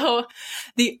 So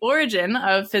the origin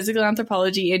of physical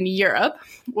anthropology in Europe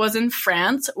was in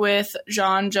France with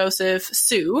Jean-Joseph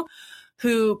Sue,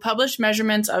 who published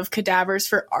measurements of cadavers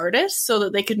for artists so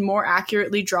that they could more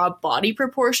accurately draw body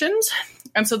proportions.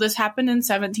 And so this happened in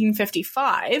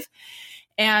 1755.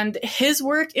 And his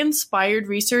work inspired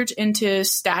research into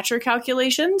stature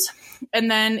calculations. And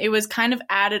then it was kind of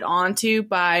added on to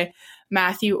by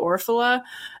Matthew Orfila.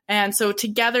 And so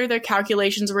together their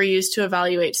calculations were used to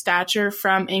evaluate stature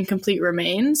from incomplete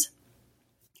remains.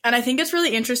 And I think it's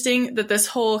really interesting that this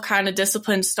whole kind of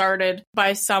discipline started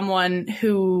by someone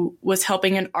who was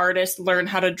helping an artist learn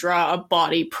how to draw a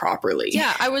body properly.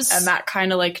 Yeah, and that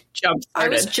kind of like jump started. I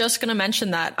was just going to mention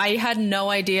that. I had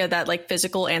no idea that like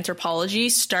physical anthropology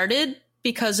started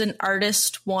because an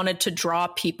artist wanted to draw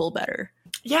people better.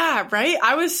 Yeah, right?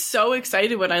 I was so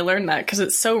excited when I learned that because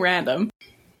it's so random.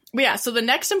 But yeah, so the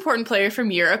next important player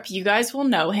from Europe, you guys will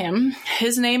know him.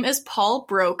 His name is Paul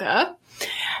Broca.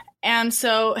 And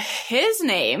so his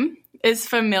name is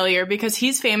familiar because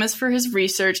he's famous for his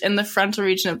research in the frontal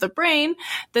region of the brain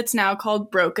that's now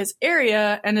called Broca's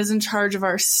area and is in charge of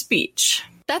our speech.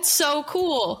 That's so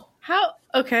cool. How?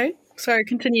 Okay. Sorry,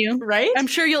 continue. Right? I'm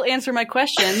sure you'll answer my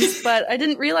questions, but I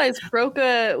didn't realize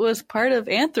Broca was part of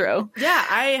Anthro. Yeah,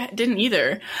 I didn't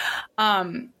either.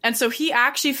 And so he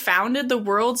actually founded the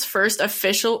world's first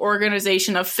official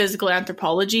organization of physical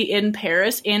anthropology in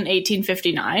Paris in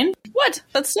 1859. What?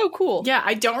 That's so cool. Yeah,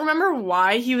 I don't remember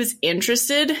why he was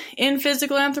interested in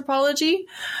physical anthropology.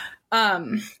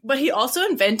 But he also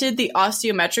invented the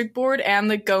osteometric board and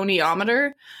the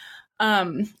goniometer.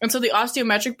 And so the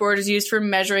osteometric board is used for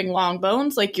measuring long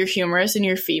bones, like your humerus and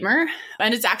your femur,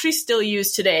 and it's actually still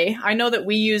used today. I know that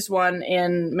we used one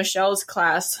in Michelle's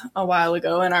class a while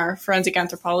ago in our forensic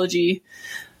anthropology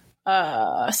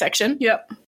section.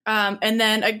 Yep. And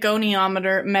then a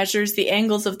goniometer measures the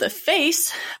angles of the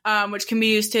face, which can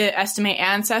be used to estimate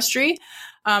ancestry.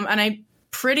 And I'm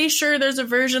pretty sure there's a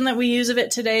version that we use of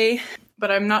it today, but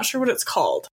I'm not sure what it's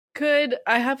called. Could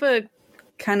I have a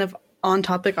kind of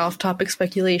on-topic, off-topic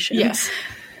speculation? Yes.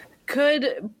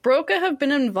 Could Broca have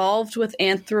been involved with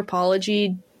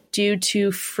anthropology due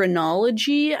to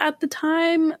phrenology at the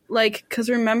time. Like, because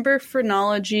remember,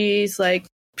 phrenology's like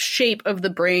shape of the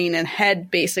brain and head,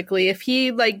 basically. If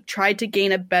he like tried to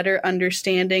gain a better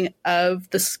understanding of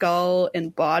the skull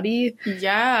and body,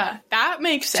 yeah, that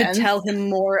makes sense, to tell him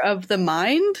more of the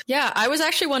mind. Yeah, I was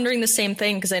actually wondering the same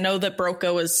thing, because I know that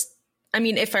Broca was, I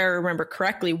mean, if I remember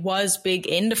correctly, was big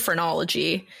into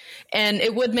phrenology. And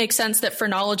it would make sense that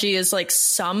phrenology is like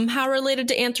somehow related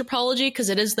to anthropology, because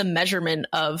it is the measurement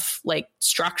of like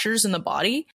structures in the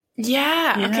body.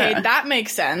 Yeah. Okay, that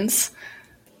makes sense.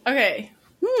 Okay.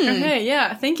 Okay,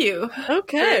 yeah, thank you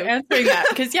for answering that.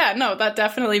 Because, yeah, no, that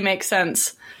definitely makes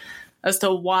sense as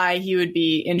to why he would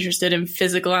be interested in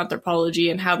physical anthropology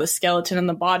and how the skeleton in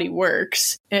the body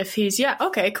works. If he's, yeah,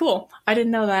 okay, cool. I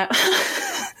didn't know that.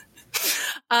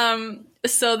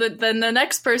 So then the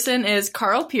next person is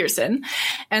Carl Pearson.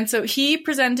 And so he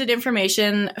presented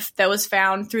information that was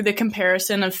found through the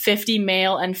comparison of 50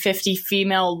 male and 50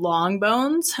 female long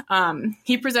bones.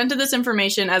 He presented this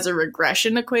information as a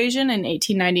regression equation in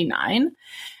 1899.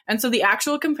 And so the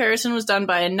actual comparison was done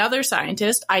by another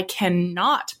scientist. I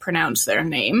cannot pronounce their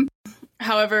name.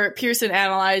 However, Pearson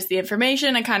analyzed the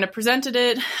information and kind of presented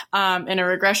it in a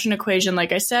regression equation,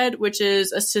 like I said, which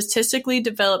is a statistically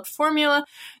developed formula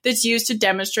that's used to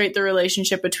demonstrate the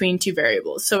relationship between two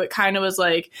variables. So it kind of was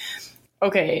like,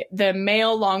 okay, the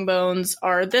male long bones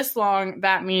are this long.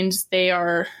 That means they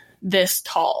are this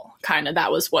tall. Kind of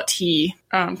that was what he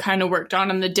kind of worked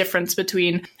on, and the difference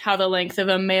between how the length of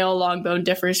a male long bone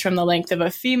differs from the length of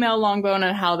a female long bone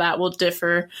and how that will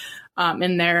differ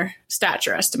in their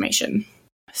stature estimation.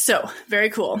 So, very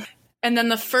cool. And then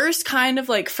the first kind of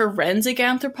like forensic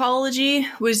anthropology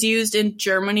was used in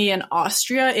Germany and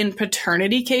Austria in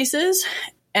paternity cases.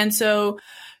 And so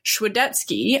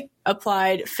Schwadetsky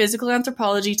applied physical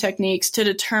anthropology techniques to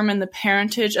determine the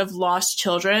parentage of lost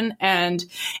children and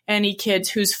any kids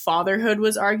whose fatherhood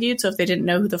was argued, so if they didn't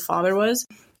know who the father was.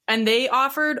 And they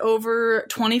offered over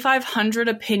 2,500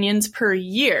 opinions per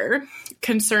year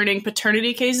concerning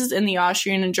paternity cases in the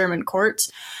Austrian and German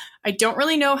courts. I don't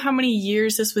really know how many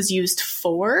years this was used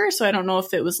for, so I don't know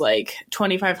if it was like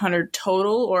 2,500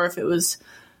 total or if it was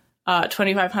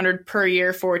 2,500 per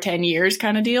year for 10 years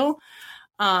kind of deal.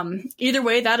 Either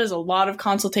way, that is a lot of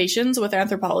consultations with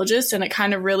anthropologists, and it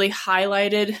kind of really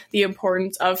highlighted the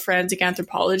importance of forensic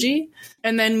anthropology.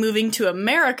 And then moving to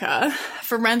America,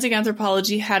 forensic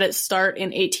anthropology had its start in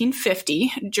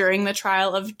 1850 during the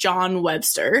trial of John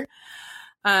Webster.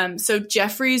 So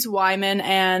Jeffries Wyman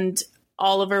and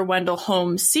Oliver Wendell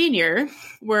Holmes Sr.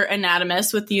 were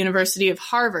anatomists with the University of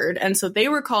Harvard, and so they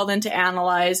were called in to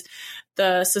analyze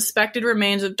the suspected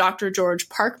remains of Dr. George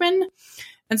Parkman.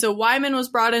 And so Wyman was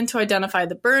brought in to identify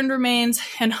the burned remains,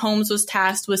 and Holmes was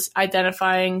tasked with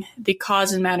identifying the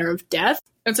cause and manner of death.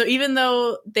 And so even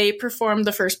though they performed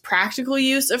the first practical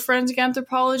use of forensic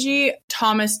anthropology,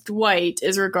 Thomas Dwight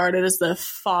is regarded as the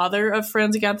father of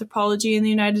forensic anthropology in the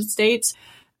United States.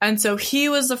 And so he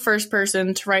was the first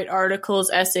person to write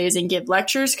articles, essays, and give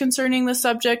lectures concerning the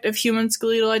subject of human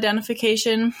skeletal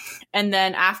identification. And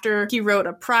then after he wrote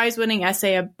a prize-winning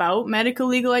essay about medical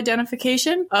legal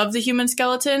identification of the human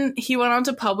skeleton, he went on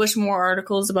to publish more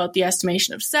articles about the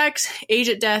estimation of sex, age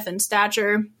at death, and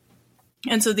stature.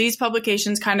 And so these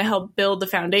publications kind of helped build the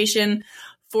foundation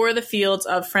for the fields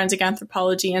of forensic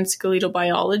anthropology and skeletal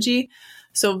biology.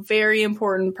 So very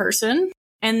important person.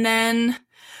 And then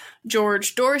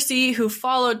George Dorsey, who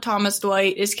followed Thomas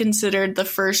Dwight, is considered the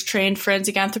first trained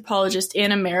forensic anthropologist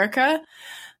in America.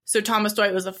 So Thomas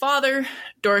Dwight was the father.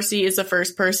 Dorsey is the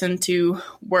first person to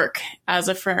work as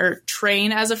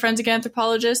train as a forensic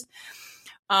anthropologist.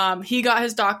 He got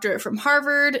his doctorate from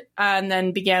Harvard and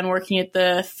then began working at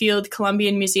the Field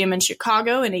Columbian Museum in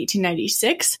Chicago in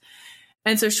 1896.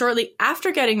 And so shortly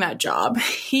after getting that job,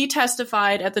 he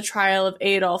testified at the trial of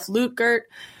Adolf Lutgert,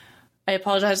 I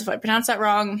apologize if I pronounced that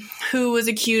wrong, who was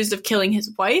accused of killing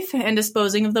his wife and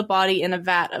disposing of the body in a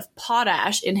vat of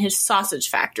potash in his sausage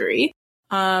factory.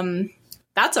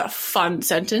 That's a fun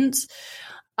sentence.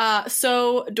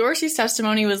 So Dorsey's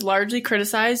testimony was largely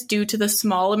criticized due to the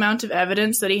small amount of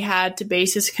evidence that he had to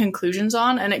base his conclusions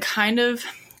on, and it kind of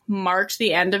marked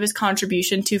the end of his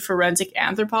contribution to forensic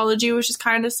anthropology, which is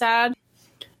kind of sad.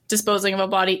 Disposing of a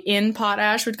body in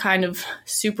potash would kind of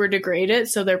super degrade it,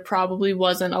 so there probably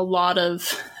wasn't a lot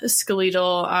of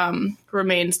skeletal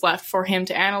remains left for him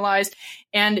to analyze,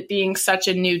 and it being such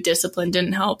a new discipline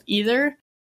didn't help either.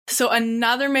 So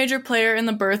another major player in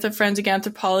the birth of forensic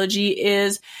anthropology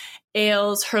is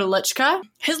Ales Hrdlicka.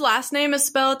 His last name is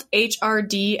spelled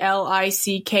Hrdlicka,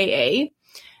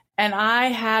 and I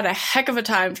had a heck of a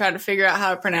time trying to figure out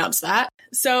how to pronounce that.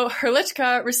 So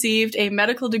Hrdlicka received a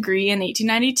medical degree in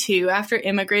 1892 after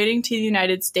immigrating to the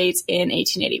United States in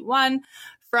 1881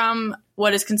 from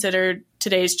what is considered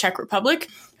today's Czech Republic.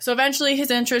 So eventually his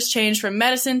interest changed from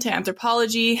medicine to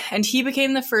anthropology, and he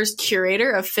became the first curator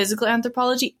of physical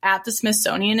anthropology at the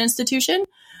Smithsonian Institution.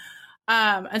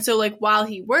 And so, like, while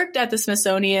he worked at the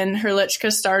Smithsonian,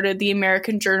 Hrdlicka started the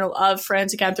American Journal of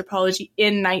Forensic Anthropology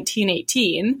in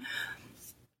 1918.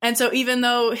 And so even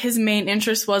though his main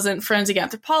interest wasn't forensic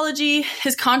anthropology,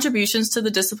 his contributions to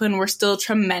the discipline were still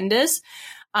tremendous,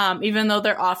 even though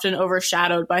they're often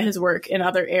overshadowed by his work in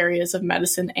other areas of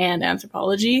medicine and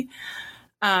anthropology.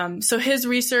 So his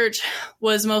research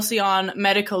was mostly on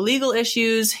medical legal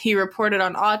issues. He reported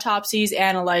on autopsies,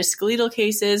 analyzed skeletal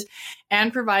cases,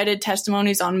 and provided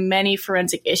testimonies on many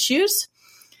forensic issues.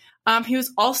 He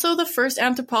was also the first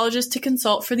anthropologist to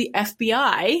consult for the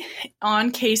FBI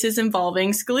on cases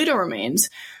involving skeletal remains,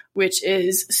 which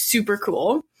is super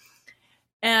cool.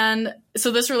 And so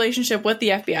this relationship with the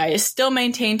FBI is still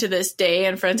maintained to this day,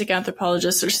 and forensic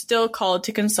anthropologists are still called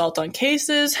to consult on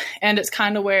cases, and it's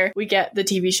kind of where we get the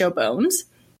TV show Bones.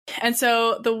 And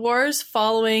so the wars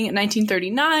following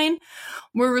 1939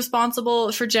 were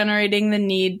responsible for generating the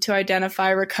need to identify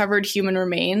recovered human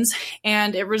remains,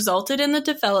 and it resulted in the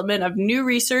development of new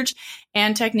research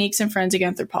and techniques in forensic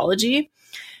anthropology.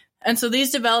 And so these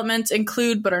developments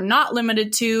include, but are not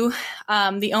limited to,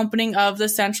 the opening of the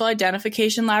Central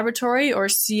Identification Laboratory, or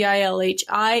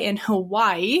CILHI, in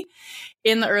Hawaii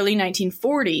in the early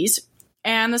 1940s,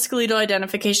 and the Skeletal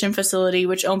Identification Facility,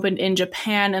 which opened in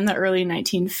Japan in the early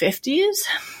 1950s.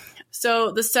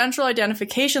 So the Central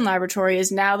Identification Laboratory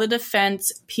is now the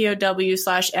Defense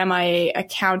POW/MIA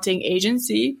Accounting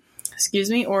Agency,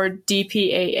 or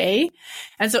DPAA.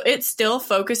 And so it still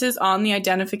focuses on the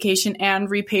identification and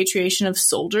repatriation of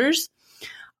soldiers.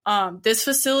 This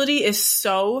facility is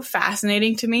so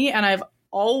fascinating to me, and I've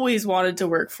always wanted to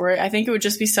work for it. I think it would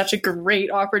just be such a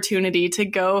great opportunity to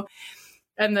go,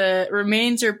 and the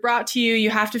remains are brought to you.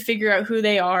 You have to figure out who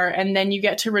they are, and then you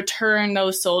get to return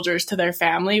those soldiers to their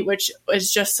family, which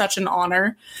is just such an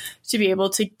honor to be able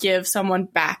to give someone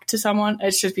back to someone.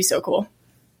 It should be so cool.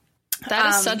 That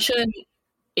is such an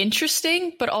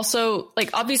interesting, but also, like,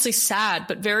 obviously sad,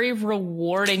 but very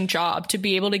rewarding job to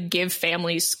be able to give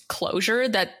families closure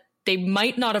that they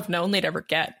might not have known they'd ever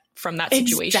get from that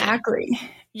situation. Exactly.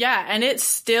 Yeah, and it's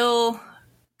still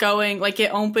going. Like,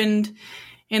 it opened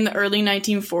in the early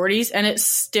 1940s, and it's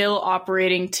still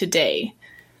operating today.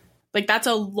 Like, that's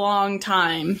a long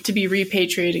time to be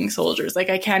repatriating soldiers.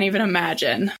 Like, I can't even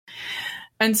imagine.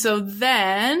 And so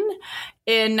then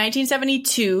in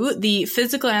 1972, the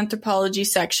physical anthropology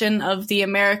section of the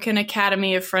American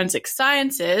Academy of Forensic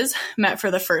Sciences met for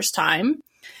the first time.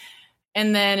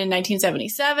 And then in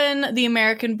 1977, the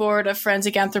American Board of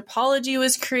Forensic Anthropology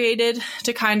was created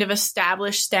to kind of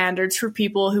establish standards for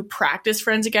people who practice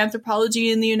forensic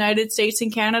anthropology in the United States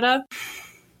and Canada.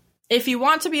 If you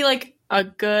want to be like a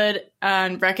good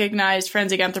and recognized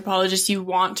forensic anthropologist, you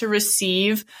want to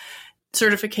receive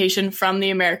certification from the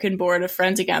American Board of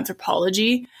Forensic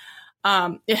Anthropology.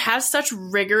 It has such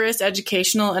rigorous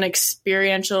educational and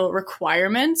experiential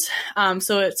requirements.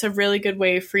 So it's a really good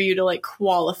way for you to like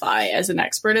qualify as an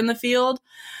expert in the field.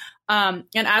 And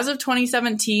as of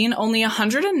 2017, only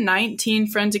 119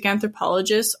 forensic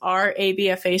anthropologists are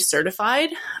ABFA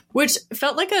certified, which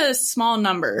felt like a small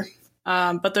number.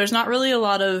 But there's not really a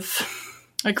lot of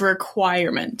like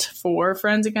requirement for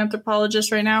forensic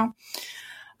anthropologists right now.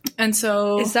 And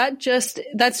so is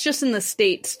that's just in the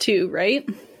States too, right?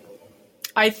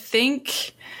 I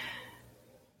think,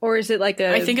 or is it like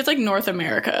I think it's like North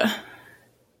America.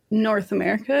 North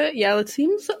America? Yeah, it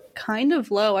seems kind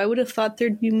of low. I would have thought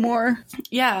there'd be more.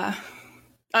 Yeah.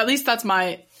 At least that's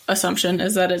my assumption,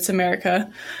 is that it's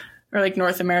America, or like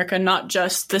North America, not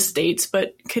just the States,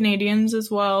 but Canadians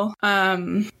as well.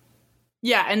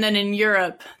 Yeah, and then in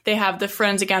Europe, they have the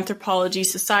Forensic Anthropology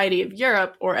Society of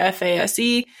Europe, or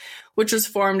FASE, which was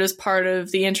formed as part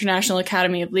of the International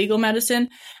Academy of Legal Medicine.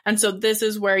 And so this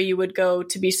is where you would go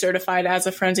to be certified as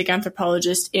a forensic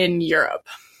anthropologist in Europe.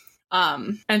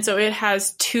 And so it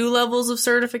has 2 levels of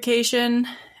certification.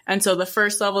 And so the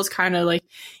first level is kind of like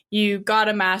you got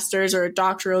a master's or a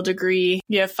doctoral degree,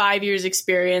 you have 5 years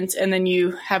experience, and then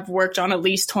you have worked on at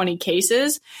least 20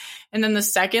 cases. And then the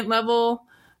second level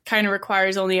kind of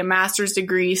requires only a master's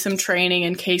degree, some training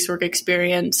and casework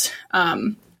experience.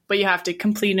 But you have to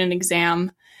complete an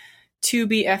exam to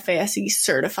be FASE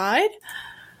certified.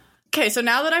 Okay, so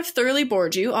now that I've thoroughly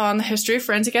bored you on the history of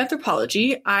forensic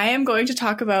anthropology, I am going to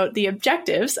talk about the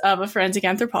objectives of a forensic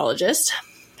anthropologist.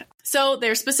 So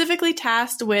they're specifically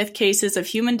tasked with cases of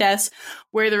human deaths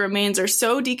where the remains are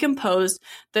so decomposed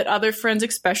that other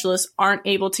forensic specialists aren't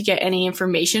able to get any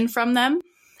information from them.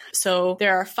 So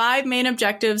there are 5 main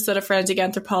objectives that a forensic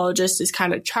anthropologist is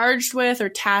kind of charged with or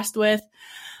tasked with.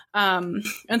 And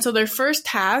so their first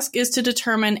task is to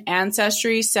determine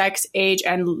ancestry, sex, age,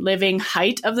 and living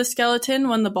height of the skeleton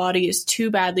when the body is too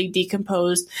badly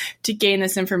decomposed to gain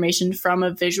this information from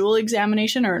a visual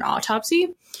examination or an autopsy.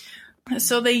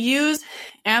 So they use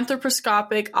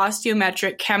anthroposcopic,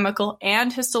 osteometric, chemical,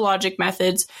 and histologic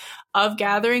methods of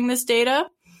gathering this data.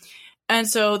 And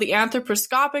so the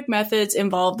anthroposcopic methods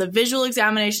involve the visual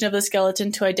examination of the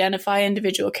skeleton to identify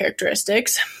individual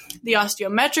characteristics. The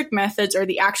osteometric methods are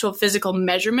the actual physical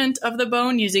measurement of the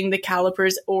bone using the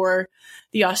calipers or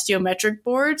the osteometric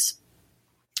boards,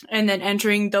 and then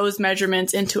entering those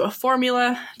measurements into a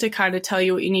formula to kind of tell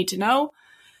you what you need to know.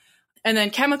 And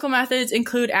then chemical methods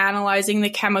include analyzing the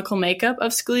chemical makeup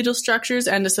of skeletal structures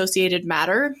and associated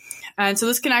matter. And so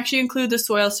this can actually include the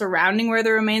soil surrounding where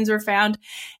the remains were found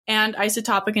and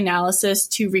isotopic analysis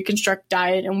to reconstruct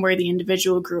diet and where the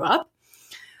individual grew up.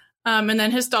 And then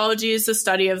histology is the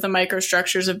study of the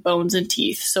microstructures of bones and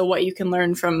teeth. So what you can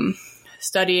learn from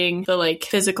studying the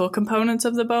physical components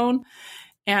of the bone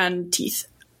and teeth.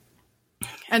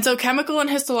 And so chemical and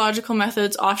histological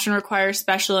methods often require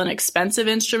special and expensive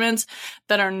instruments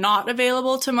that are not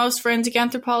available to most forensic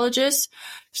anthropologists.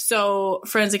 So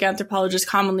forensic anthropologists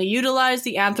commonly utilize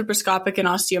the anthroposcopic and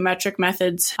osteometric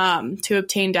methods to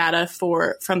obtain data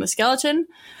from the skeleton.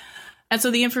 And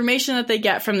so the information that they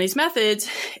get from these methods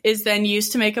is then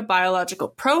used to make a biological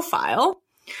profile.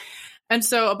 And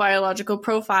so a biological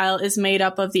profile is made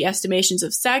up of the estimations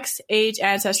of sex, age,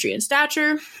 ancestry, and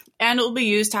stature, and it will be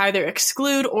used to either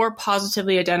exclude or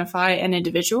positively identify an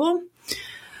individual.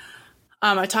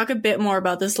 I talk a bit more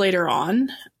about this later on.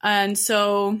 And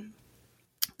so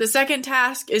the second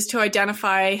task is to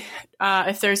identify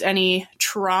if there's any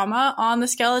trauma on the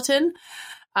skeleton.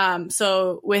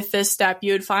 So with this step,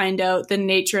 you would find out the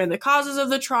nature and the causes of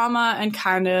the trauma and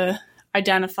kind of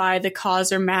identify the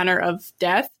cause or manner of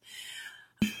death.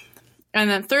 And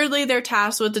then thirdly, they're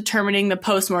tasked with determining the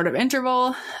postmortem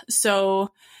interval.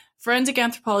 So forensic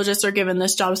anthropologists are given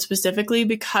this job specifically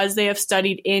because they have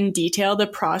studied in detail the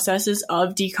processes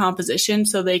of decomposition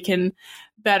so they can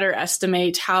better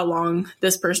estimate how long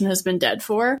this person has been dead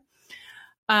for.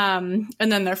 And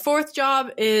then their fourth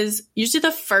job is usually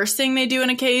the first thing they do in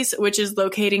a case, which is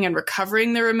locating and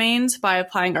recovering the remains by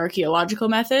applying archaeological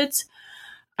methods.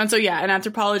 And so, an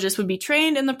anthropologist would be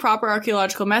trained in the proper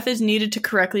archaeological methods needed to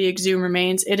correctly exhume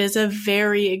remains. It is a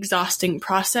very exhausting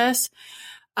process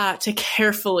to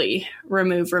carefully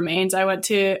remove remains. I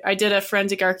did a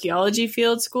forensic archaeology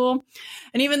field school.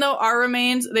 And even though our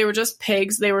remains, they were just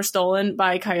pigs, they were stolen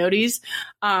by coyotes,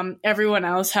 everyone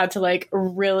else had to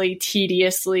really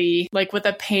tediously, with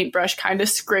a paintbrush, kind of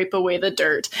scrape away the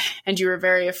dirt. And you were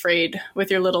very afraid with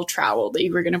your little trowel that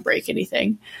you were going to break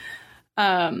anything.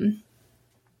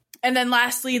 And then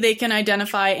lastly, they can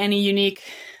identify any unique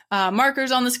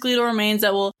markers on the skeletal remains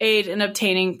that will aid in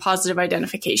obtaining positive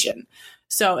identification.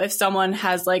 So if someone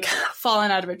has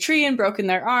fallen out of a tree and broken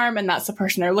their arm and that's the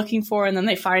person they're looking for, and then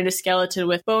they find a skeleton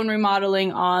with bone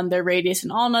remodeling on their radius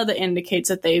and ulna that indicates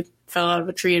that they fell out of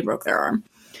a tree and broke their arm.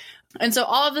 And so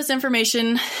all of this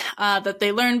information that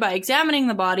they learned by examining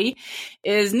the body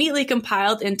is neatly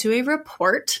compiled into a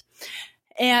report.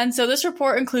 And so this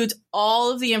report includes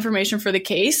all of the information for the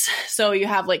case. So you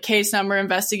have case number,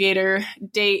 investigator,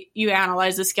 date, you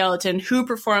analyze the skeleton, who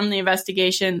performed the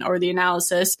investigation or the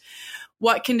analysis,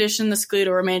 what condition the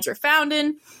skeletal remains were found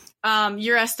in,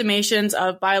 your estimations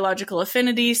of biological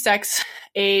affinity, sex,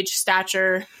 age,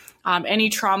 stature, any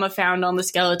trauma found on the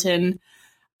skeleton.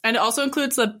 And it also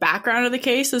includes the background of the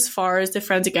case as far as the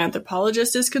forensic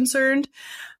anthropologist is concerned,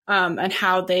 and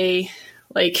how they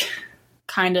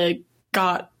kind of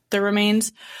got the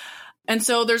remains. And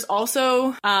so there's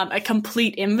also a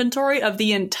complete inventory of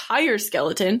the entire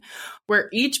skeleton where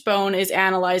each bone is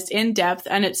analyzed in depth,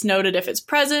 and it's noted if it's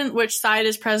present, which side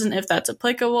is present, if that's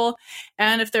applicable,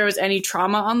 and if there was any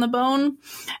trauma on the bone.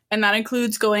 And that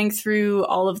includes going through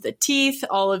all of the teeth,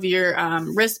 all of your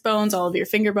wrist bones, all of your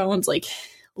finger bones,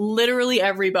 literally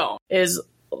every bone is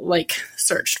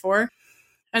searched for.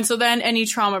 And so then any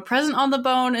trauma present on the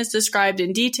bone is described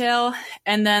in detail,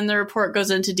 and then the report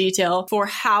goes into detail for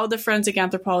how the forensic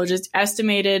anthropologist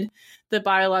estimated the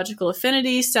biological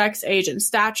affinity, sex, age, and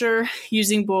stature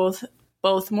using both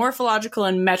morphological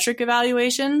and metric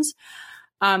evaluations,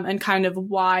 and kind of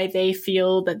why they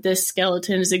feel that this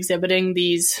skeleton is exhibiting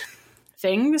these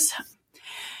things.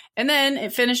 And then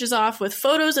it finishes off with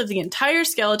photos of the entire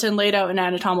skeleton laid out in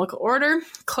anatomical order,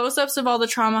 close-ups of all the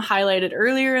trauma highlighted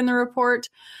earlier in the report,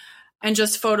 and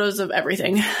just photos of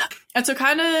everything. And so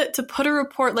kind of to put a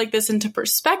report like this into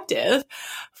perspective,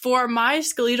 for my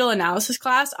skeletal analysis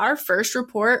class, our first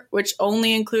report, which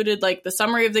only included like the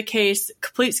summary of the case,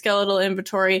 complete skeletal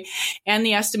inventory, and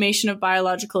the estimation of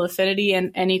biological affinity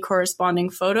and any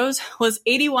corresponding photos, was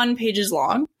 81 pages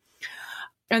long.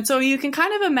 And so you can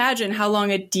kind of imagine how long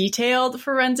a detailed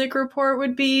forensic report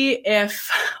would be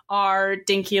if our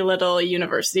dinky little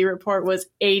university report was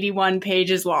 81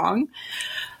 pages long.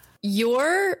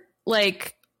 Your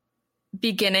like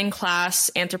beginning class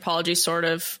anthropology sort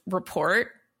of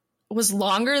report was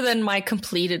longer than my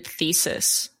completed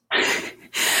thesis.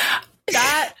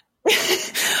 That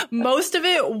most of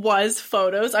it was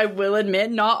photos, I will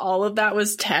admit. Not all of that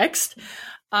was text.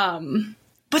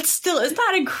 But still, isn't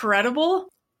that incredible?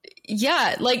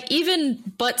 Yeah, like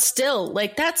but still,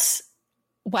 like that's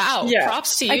wow. Yeah.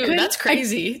 Props to you. That's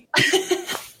crazy.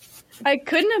 I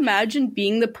couldn't imagine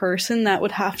being the person that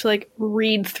would have to like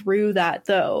read through that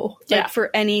though. Like for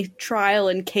any trial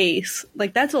and case.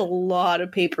 Like that's a lot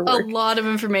of paperwork. A lot of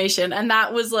information. And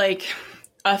that was like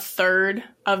a third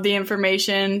of the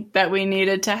information that we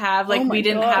needed to have. Like we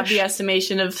didn't have the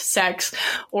estimation of sex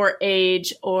or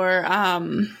age or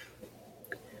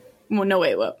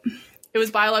it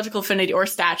was biological affinity or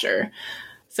stature.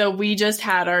 So we just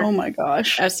had our oh my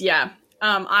gosh.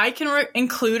 I can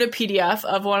include a PDF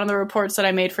of one of the reports that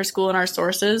I made for school in our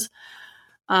sources.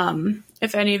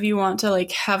 If any of you want to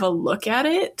like have a look at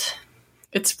it,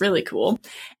 it's really cool.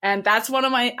 And that's one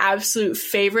of my absolute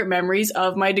favorite memories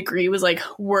of my degree was like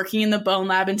working in the bone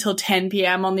lab until 10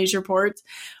 p.m. on these reports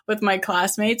with my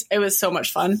classmates. It was so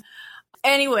much fun.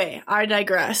 Anyway, I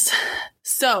digress.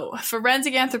 So,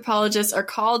 forensic anthropologists are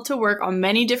called to work on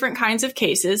many different kinds of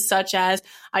cases, such as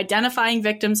identifying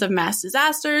victims of mass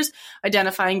disasters,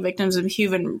 identifying victims of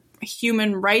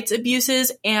human rights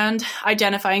abuses, and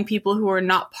identifying people who were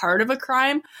not part of a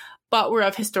crime, but were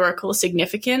of historical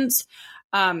significance.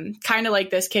 Kind of like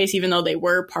this case, even though they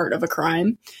were part of a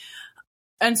crime.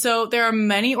 And so there are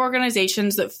many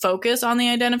organizations that focus on the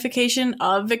identification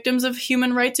of victims of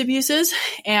human rights abuses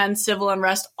and civil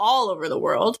unrest all over the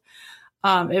world.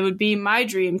 It would be my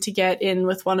dream to get in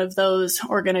with one of those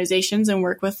organizations and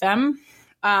work with them.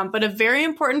 But a very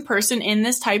important person in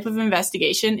this type of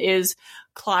investigation is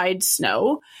Clyde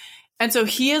Snow. And so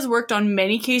he has worked on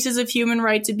many cases of human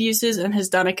rights abuses and has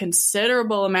done a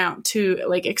considerable amount to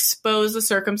like expose the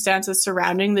circumstances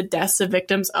surrounding the deaths of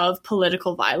victims of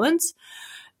political violence.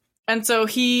 And so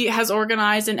he has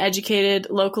organized and educated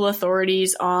local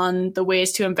authorities on the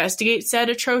ways to investigate said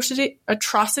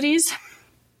atrocities.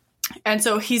 And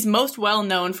so he's most well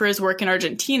known for his work in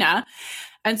Argentina.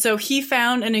 And so he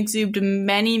found and exhumed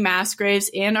many mass graves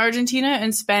in Argentina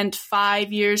and spent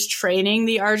 5 years training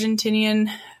the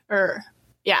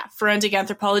forensic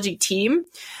anthropology team.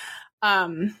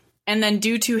 And then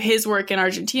due to his work in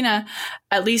Argentina,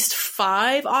 at least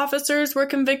 5 officers were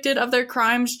convicted of their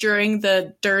crimes during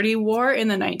the Dirty War in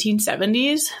the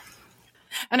 1970s.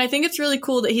 And I think it's really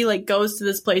cool that he like goes to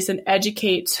this place and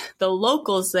educates the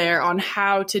locals there on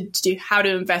how to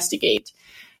investigate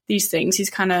these things. He's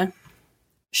kind of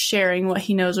sharing what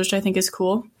he knows, which I think is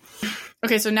cool.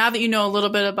 Okay, so now that you know a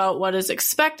little bit about what is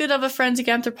expected of a forensic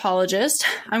anthropologist,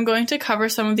 I'm going to cover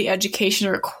some of the education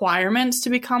requirements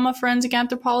to become a forensic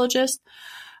anthropologist.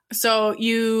 So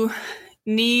you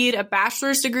need a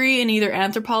bachelor's degree in either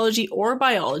anthropology or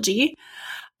biology.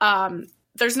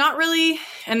 There's not really,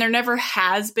 and there never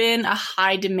has been, a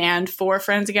high demand for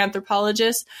forensic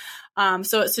anthropologists.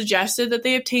 So it suggested that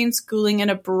they obtain schooling in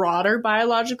a broader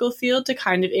biological field to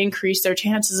kind of increase their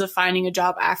chances of finding a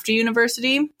job after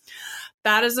university.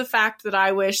 That is a fact that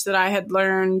I wish that I had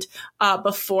learned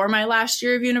before my last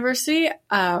year of university,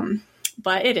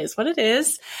 but it is what it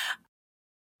is.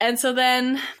 And so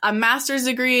then a master's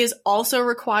degree is also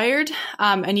required,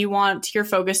 and you want your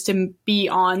focus to be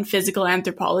on physical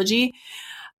anthropology.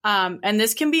 And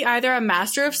this can be either a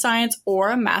Master of Science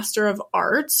or a Master of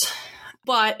Arts.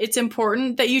 But it's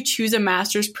important that you choose a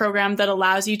master's program that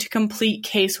allows you to complete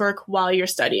casework while you're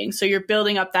studying. So you're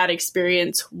building up that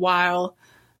experience while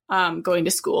going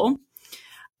to school.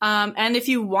 And if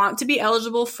you want to be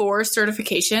eligible for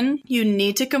certification, you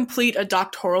need to complete a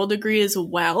doctoral degree as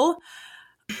well.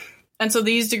 And so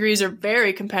these degrees are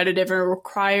very competitive and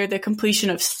require the completion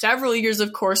of several years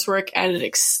of coursework and an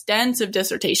extensive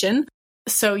dissertation.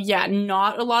 So yeah,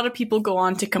 not a lot of people go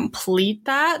on to complete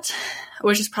that,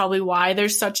 which is probably why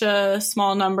there's such a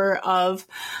small number of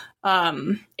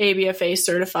ABFA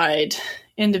certified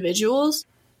individuals.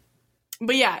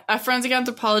 But yeah, a forensic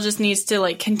anthropologist needs to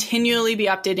like continually be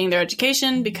updating their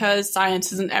education because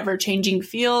science is an ever-changing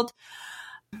field.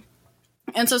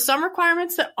 And so some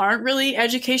requirements that aren't really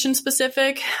education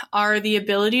specific are the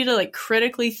ability to like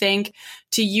critically think,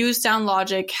 to use sound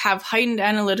logic, have heightened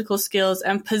analytical skills,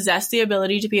 and possess the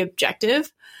ability to be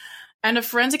objective. And a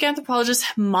forensic anthropologist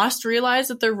must realize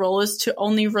that their role is to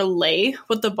only relay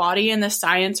what the body and the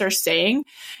science are saying.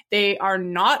 They are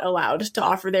not allowed to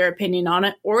offer their opinion on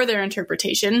it or their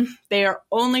interpretation. They are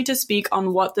only to speak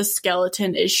on what the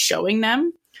skeleton is showing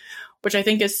them, which I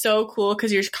think is so cool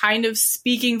because you're kind of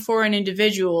speaking for an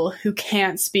individual who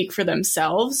can't speak for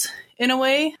themselves in a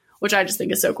way, which I just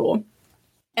think is so cool.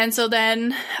 And so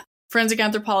then forensic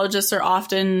anthropologists are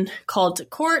often called to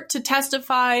court to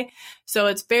testify. So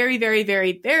it's very, very,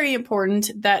 very, very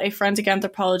important that a forensic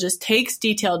anthropologist takes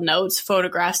detailed notes,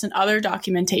 photographs, and other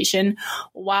documentation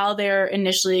while they're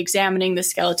initially examining the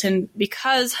skeleton,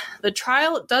 because the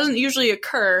trial doesn't usually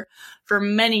occur for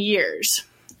many years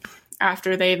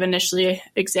after they've initially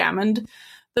examined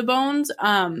the bones.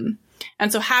 And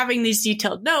so having these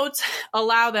detailed notes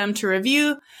allow them to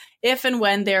review if and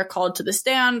when they're called to the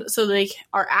stand, so they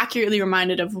are accurately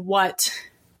reminded of what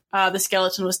the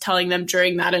skeleton was telling them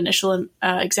during that initial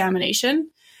examination.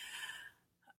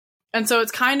 And so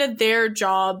it's kind of their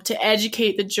job to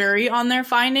educate the jury on their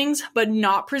findings, but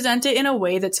not present it in a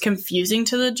way that's confusing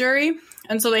to the jury.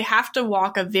 And so they have to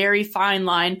walk a very fine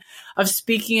line of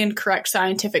speaking in correct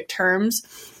scientific terms,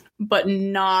 but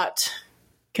not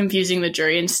confusing the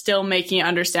jury and still making it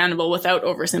understandable without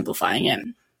oversimplifying it.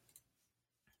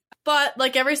 But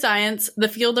like every science, the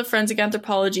field of forensic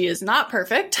anthropology is not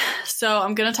perfect. So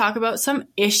I'm going to talk about some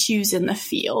issues in the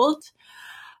field.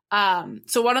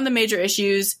 So one of the major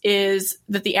issues is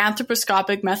that the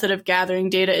anthroposcopic method of gathering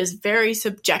data is very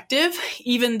subjective,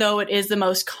 even though it is the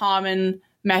most common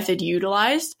method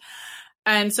utilized.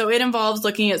 And so it involves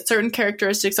looking at certain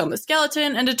characteristics on the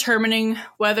skeleton and determining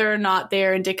whether or not they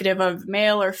are indicative of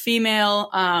male or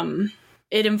female.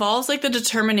 It involves like the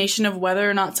determination of whether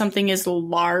or not something is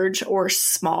large or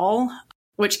small,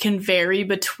 which can vary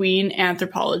between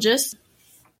anthropologists.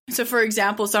 So for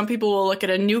example, some people will look at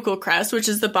a nuchal crest, which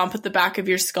is the bump at the back of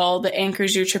your skull that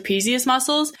anchors your trapezius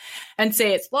muscles, and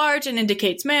say it's large and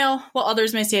indicates male, while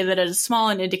others may say that it is small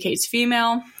and indicates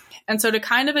female. And so to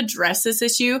kind of address this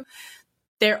issue,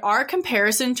 there are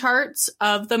comparison charts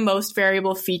of the most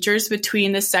variable features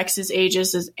between the sexes,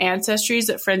 ages, and ancestries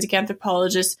that forensic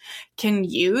anthropologists can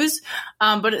use.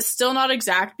 But it's still not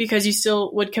exact because you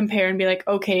still would compare and be like,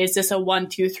 okay, is this a 1,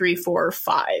 2, 3, 4, or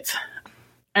 5?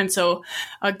 And so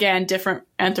again, different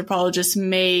anthropologists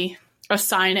may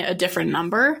assign it a different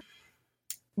number.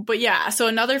 But yeah, so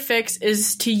another fix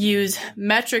is to use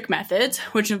metric methods,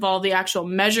 which involve the actual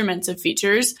measurements of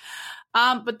features.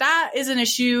 But that is an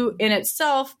issue in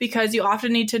itself because you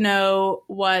often need to know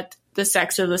what the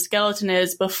sex of the skeleton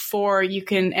is before you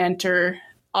can enter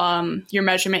your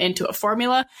measurement into a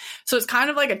formula. So it's kind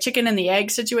of like a chicken and the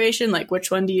egg situation, like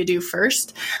which one do you do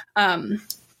first?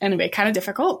 Anyway, kind of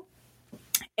difficult.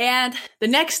 And the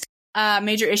next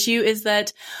major issue is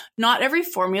that not every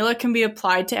formula can be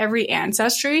applied to every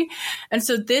ancestry. And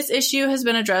so this issue has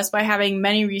been addressed by having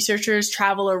many researchers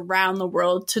travel around the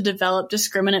world to develop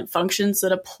discriminant functions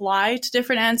that apply to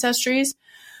different ancestries.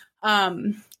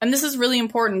 And this is really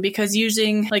important because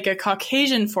using like a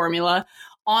Caucasian formula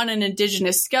on an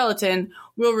indigenous skeleton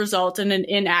will result in an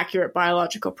inaccurate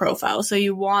biological profile. So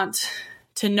you want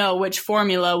to know which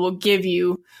formula will give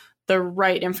you the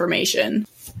right information.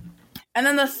 And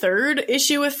then the third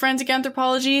issue with forensic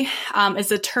anthropology is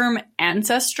the term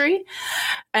ancestry.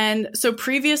 And so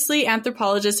previously,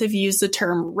 anthropologists have used the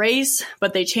term race,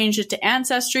 but they changed it to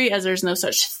ancestry as there's no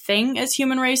such thing as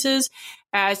human races,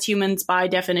 as humans by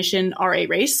definition are a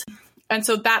race. And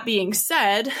so that being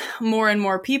said, more and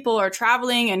more people are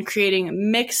traveling and creating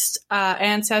mixed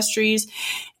ancestries.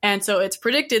 And so it's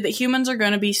predicted that humans are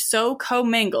going to be so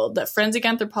commingled that forensic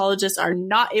anthropologists are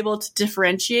not able to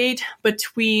differentiate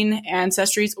between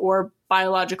ancestries or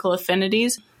biological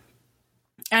affinities.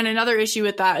 And another issue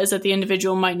with that is that the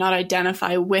individual might not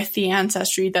identify with the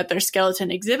ancestry that their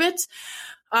skeleton exhibits,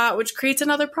 which creates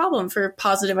another problem for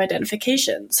positive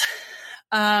identifications.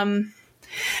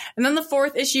 And then the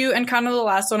fourth issue, and kind of the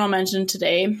last one I'll mention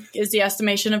today, is the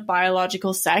estimation of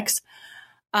biological sex.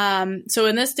 So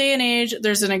in this day and age,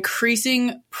 there's an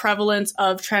increasing prevalence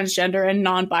of transgender and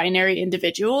non-binary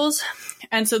individuals.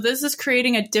 And so this is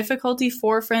creating a difficulty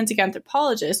for forensic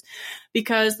anthropologists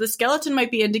because the skeleton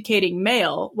might be indicating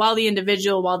male while the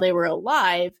individual, while they were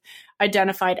alive,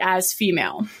 identified as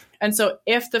female. And so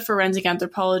if the forensic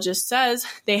anthropologist says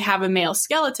they have a male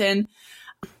skeleton,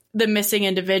 the missing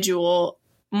individual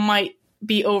might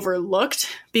be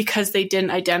overlooked because they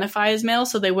didn't identify as male,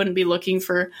 so they wouldn't be looking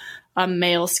for a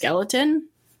male skeleton.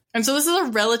 And so this is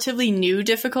a relatively new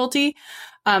difficulty.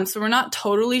 So we're not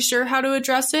totally sure how to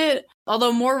address it.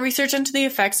 Although more research into the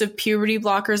effects of puberty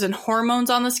blockers and hormones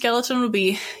on the skeleton would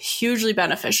be hugely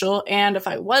beneficial. And if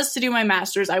I was to do my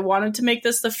master's, I wanted to make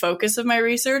this the focus of my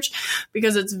research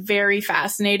because it's very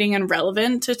fascinating and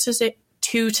relevant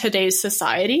to today's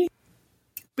society.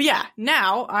 But yeah,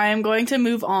 now I am going to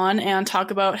move on and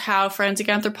talk about how forensic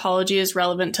anthropology is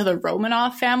relevant to the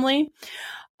Romanov family.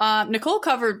 Nicole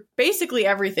covered basically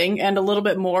everything and a little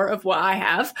bit more of what I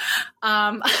have.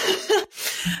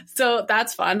 So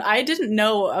that's fun. I didn't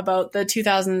know about the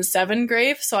 2007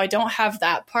 grave, so I don't have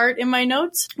that part in my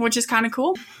notes, which is kind of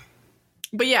cool.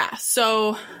 But yeah,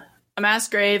 so a mass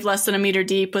grave less than a meter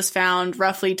deep was found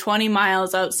roughly 20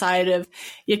 miles outside of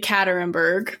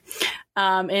Yekaterinburg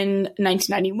in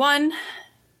 1991. Or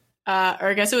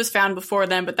I guess it was found before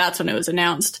then, but that's when it was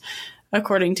announced,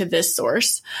 according to this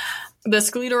source. The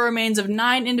skeletal remains of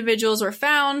 9 individuals were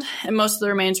found, and most of the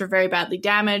remains were very badly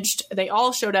damaged. They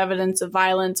all showed evidence of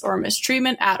violence or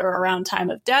mistreatment at or around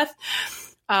time of death.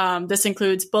 This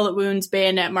includes bullet wounds,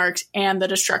 bayonet marks, and the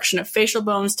destruction of facial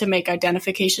bones to make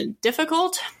identification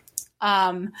difficult.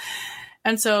 And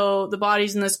so the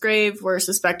bodies in this grave were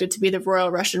suspected to be the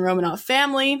Royal Russian Romanov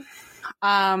family.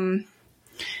 And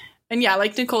yeah,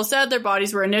 like Nicole said, their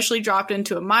bodies were initially dropped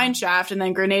into a mine shaft, and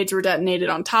then grenades were detonated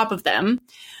on top of them.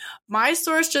 My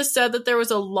source just said that there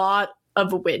was a lot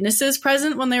of witnesses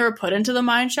present when they were put into the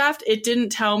mine shaft. It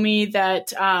didn't tell me that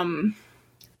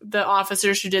the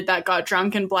officers who did that got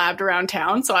drunk and blabbed around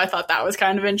town, so I thought that was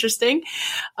kind of interesting,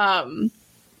 that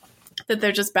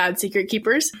they're just bad secret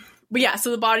keepers. But yeah,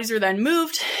 so the bodies were then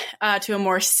moved to a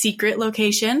more secret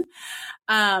location.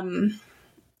 And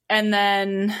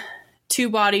then 2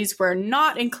 bodies were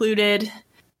not included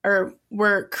or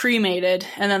were cremated,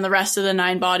 and then the rest of the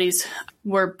 9 bodies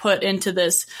were put into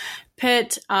this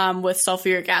pit with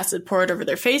sulfuric acid poured over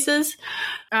their faces.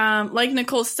 Like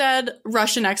Nicole said,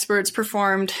 Russian experts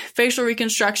performed facial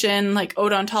reconstruction, like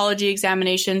odontology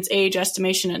examinations, age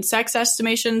estimation, and sex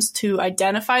estimations to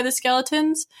identify the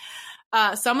skeletons.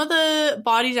 Some of the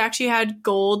bodies actually had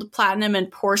gold, platinum,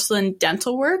 and porcelain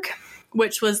dental work,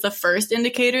 which was the first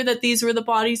indicator that these were the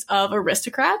bodies of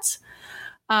aristocrats.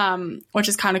 Which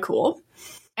is kind of cool.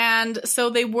 And so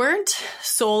they weren't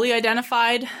solely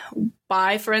identified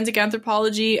by forensic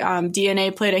anthropology.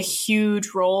 DNA played a huge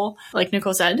role, like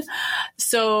Nicole said.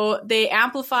 So they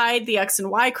amplified the X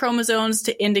and Y chromosomes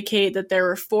to indicate that there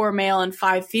were 4 male and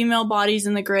 5 female bodies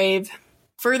in the grave.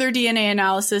 Further DNA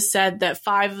analysis said that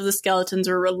 5 of the skeletons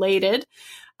were related,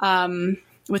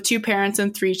 with 2 parents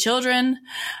and 3 children.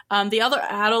 The other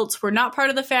adults were not part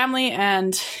of the family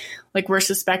and were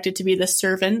suspected to be the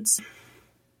servants.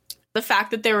 The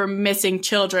fact that they were missing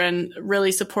children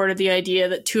really supported the idea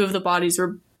that 2 of the bodies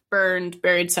were burned,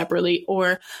 buried separately,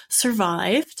 or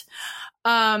survived.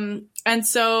 And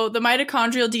so the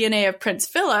mitochondrial DNA of Prince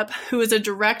Philip, who is a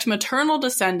direct maternal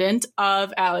descendant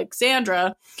of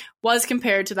Alexandra, was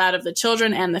compared to that of the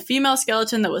children and the female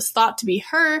skeleton that was thought to be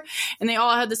her, and they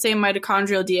all had the same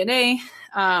mitochondrial DNA,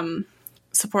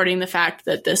 supporting the fact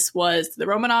that this was the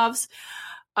Romanovs.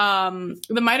 The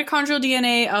mitochondrial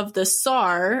DNA of the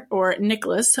Tsar, or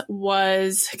Nicholas,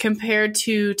 was compared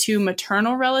to 2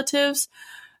 maternal relatives.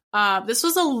 This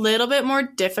was a little bit more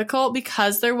difficult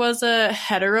because there was a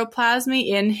heteroplasmy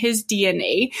in his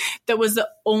DNA that was the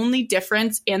only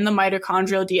difference in the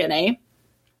mitochondrial DNA.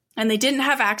 And they didn't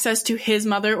have access to his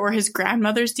mother or his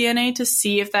grandmother's DNA to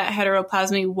see if that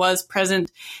heteroplasmy was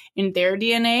present in their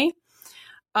DNA.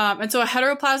 And so a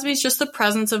heteroplasmy is just the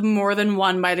presence of more than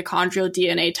one mitochondrial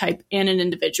DNA type in an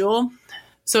individual.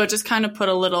 So it just kind of put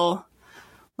a little,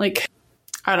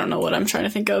 I don't know what I'm trying to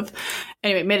think of.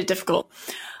 Anyway, it made it difficult.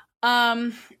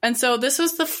 And so this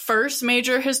was the first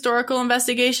major historical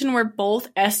investigation where both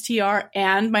STR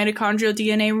and mitochondrial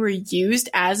DNA were used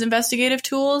as investigative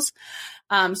tools.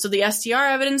 So the STR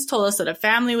evidence told us that a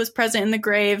family was present in the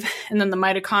grave, and then the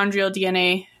mitochondrial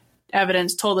DNA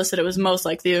evidence told us that it was most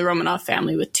likely the Romanov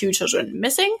family with 2 children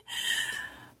missing.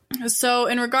 So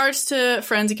in regards to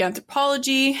forensic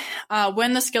anthropology,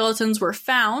 when the skeletons were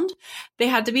found, they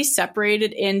had to be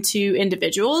separated into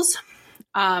individuals.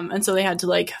 And so they had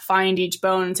to find each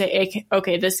bone and say,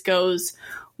 okay, this goes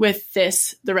with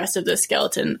the rest of the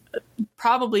skeleton.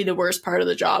 Probably the worst part of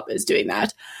the job is doing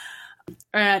that,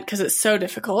 because it's so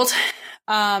difficult.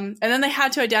 And then they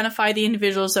had to identify the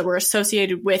individuals that were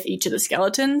associated with each of the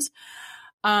skeletons.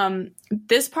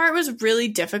 This part was really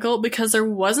difficult because there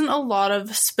wasn't a lot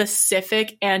of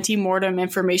specific antemortem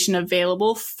information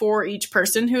available for each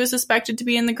person who is suspected to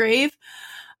be in the grave.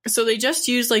 So they just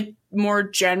used like more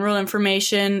general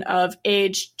information of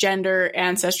age, gender,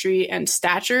 ancestry, and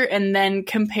stature, and then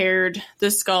compared the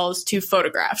skulls to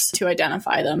photographs to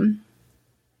identify them.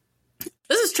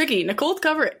 This is tricky. Nicole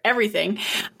covered everything.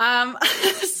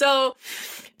 So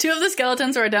 2 of the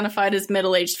skeletons were identified as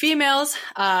middle-aged females,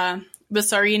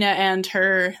 Tsarina and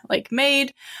her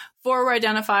maid. 4 were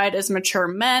identified as mature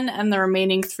men, and the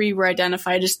remaining 3 were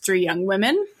identified as 3 young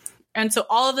women. And so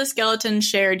all of the skeletons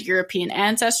shared European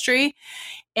ancestry,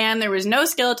 and there was no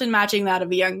skeleton matching that of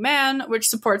a young man, which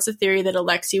supports the theory that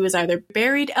Alexei was either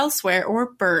buried elsewhere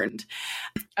or burned.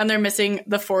 And they're missing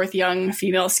the 4th young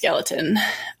female skeleton.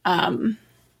 And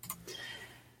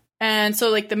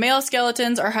so the male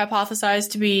skeletons are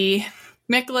hypothesized to be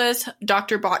Miklas,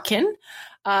 Dr. Botkin,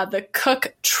 the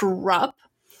cook Trupp,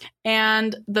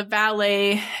 and the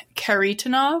valet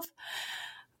Karitonov.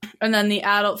 And then the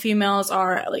adult females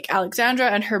are Alexandra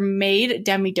and her maid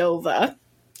Demidova.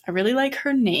 I really like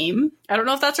her name. I don't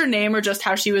know if that's her name or just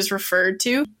how she was referred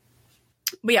to.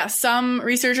 But yeah, some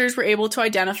researchers were able to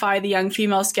identify the young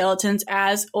female skeletons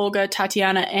as Olga,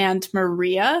 Tatiana, and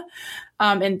Maria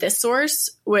in this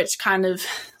source, which kind of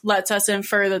lets us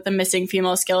infer that the missing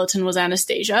female skeleton was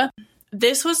Anastasia.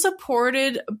 This was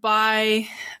supported by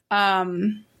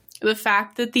the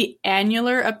fact that the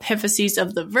annular epiphyses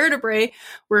of the vertebrae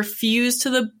were fused to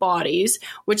the bodies,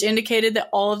 which indicated that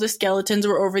all of the skeletons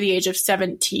were over the age of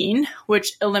 17,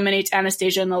 which eliminates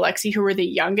Anastasia and Alexei, who were the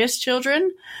youngest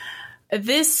children.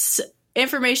 This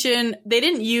information, they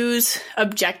didn't use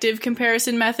objective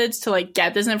comparison methods to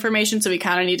get this information, so we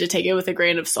kind of need to take it with a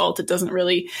grain of salt. It doesn't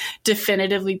really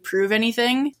definitively prove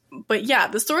anything. But yeah,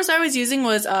 the source I was using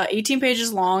was 18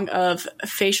 pages long of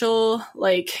facial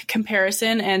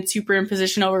comparison and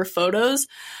superimposition over photos.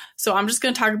 So I'm just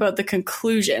going to talk about the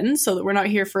conclusion so that we're not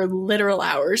here for literal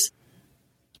hours.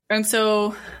 And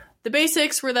so the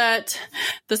basics were that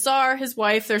the Tsar, his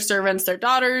wife, their servants, their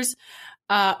daughters,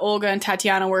 Olga and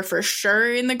Tatiana were for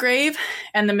sure in the grave,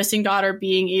 and the missing daughter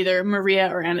being either Maria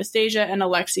or Anastasia, and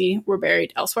Alexei were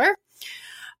buried elsewhere.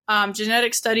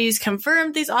 Genetic studies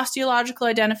confirmed these osteological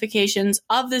identifications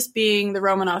of this being the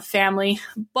Romanov family,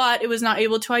 but it was not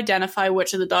able to identify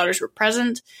which of the daughters were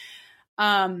present.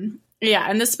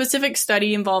 And this specific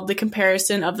study involved the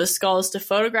comparison of the skulls to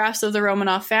photographs of the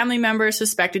Romanov family members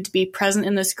suspected to be present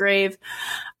in this grave.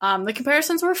 The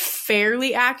comparisons were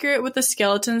fairly accurate with the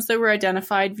skeletons that were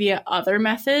identified via other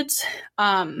methods.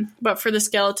 But for the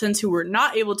skeletons who were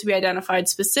not able to be identified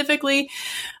specifically,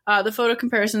 the photo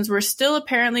comparisons were still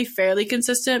apparently fairly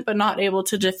consistent, but not able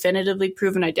to definitively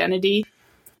prove an identity.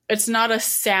 It's not a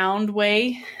sound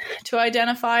way to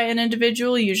identify an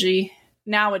individual. Usually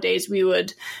nowadays we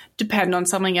would depend on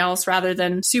something else rather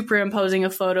than superimposing a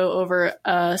photo over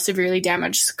a severely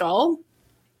damaged skull.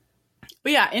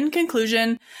 But yeah, in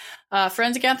conclusion,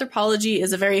 forensic anthropology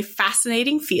is a very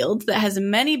fascinating field that has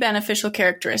many beneficial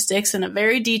characteristics and a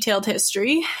very detailed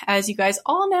history, as you guys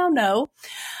all now know.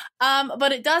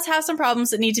 But it does have some problems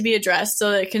that need to be addressed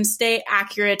so that it can stay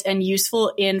accurate and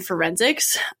useful in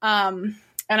forensics.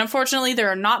 And unfortunately, there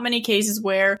are not many cases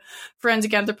where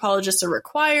forensic anthropologists are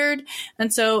required,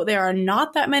 and so there are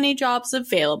not that many jobs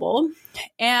available,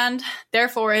 and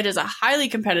therefore it is a highly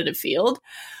competitive field.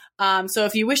 So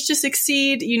if you wish to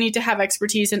succeed, you need to have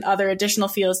expertise in other additional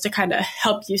fields to kind of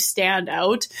help you stand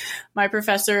out. My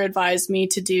professor advised me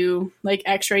to do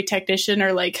X-ray technician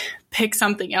or pick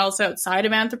something else outside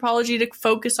of anthropology to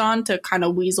focus on to kind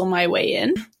of weasel my way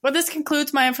in. But this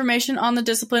concludes my information on the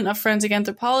discipline of forensic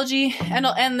anthropology, and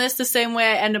I'll end this the same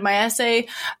way I ended my essay.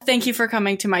 Thank you for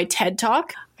coming to my TED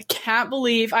Talk. I can't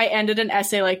believe I ended an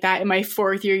essay like that in my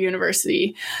 4th year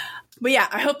university. But yeah,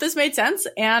 I hope this made sense.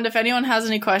 And if anyone has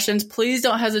any questions, please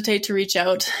don't hesitate to reach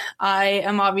out. I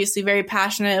am obviously very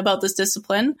passionate about this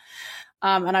discipline,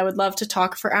 and I would love to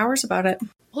talk for hours about it.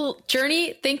 Well,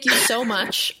 Journey, thank you so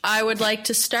much. I would like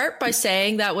to start by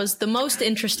saying that was the most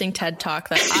interesting TED Talk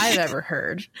that I've ever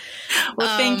heard.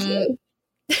 Well, thank you.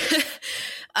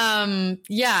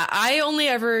 Yeah, I only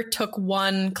ever took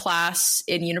one class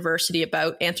in university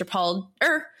about anthropology,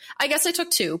 or I guess I took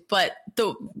 2, but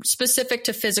the specific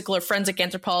to physical or forensic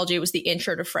anthropology was the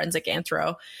intro to forensic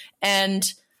anthro. And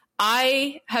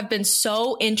I have been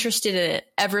so interested in it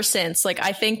ever since.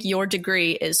 I think your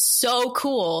degree is so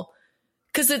cool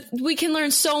because we can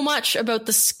learn so much about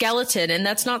the skeleton, and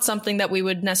that's not something that we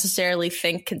would necessarily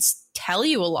think can tell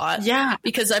you a lot. Yeah.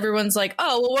 Because everyone's like,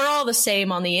 oh, well, we're all the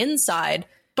same on the inside.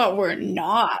 But we're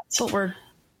not. But we're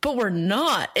but we're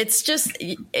not.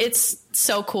 It's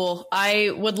so cool.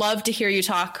 I would love to hear you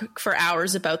talk for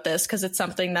hours about this because it's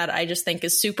something that I just think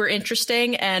is super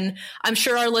interesting. And I'm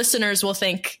sure our listeners will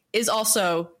think is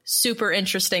also super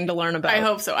interesting to learn about. I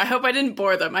hope so. I hope I didn't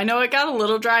bore them. I know it got a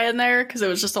little dry in there because it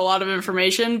was just a lot of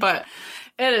information, but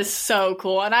it is so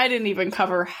cool. And I didn't even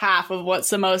cover half of what's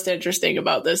the most interesting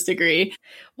about this degree.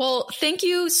 Well, thank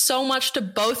you so much to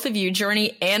both of you,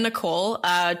 Journey and Nicole.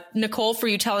 Nicole, for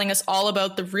you telling us all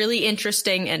about the really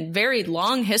interesting and very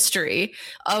long history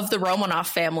of the Romanov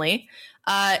family.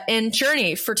 And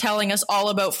Journey, for telling us all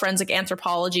about forensic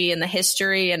anthropology and the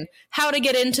history and how to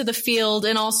get into the field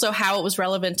and also how it was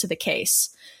relevant to the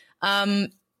case.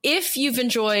 If you've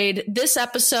enjoyed this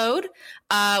episode,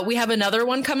 we have another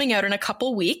one coming out in a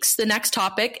couple weeks. The next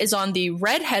topic is on the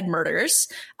redhead murders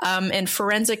and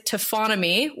forensic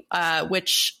taphonomy,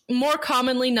 which more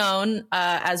commonly known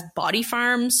as body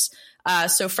farms.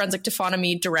 So forensic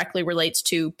taphonomy directly relates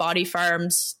to body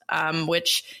farms,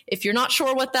 which if you're not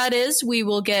sure what that is, we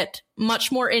will get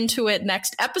much more into it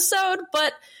next episode.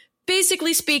 But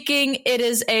basically speaking, it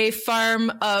is a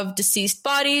farm of deceased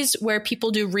bodies where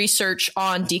people do research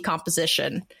on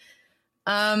decomposition.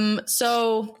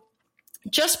 So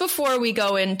just before we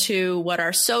go into what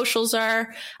our socials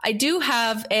are, I do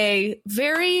have a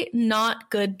very not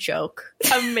good joke.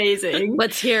 Amazing.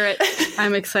 Let's hear it.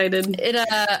 I'm excited.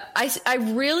 I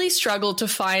really struggled to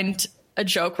find a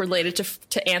joke related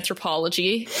to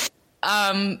anthropology.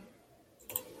 Yeah,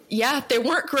 they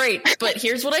weren't great, but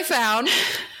here's what I found.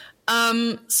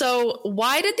 So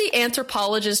why did the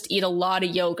anthropologist eat a lot of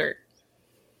yogurt?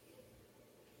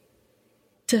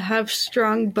 To have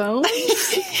strong bones?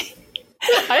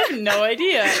 I have no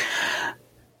idea.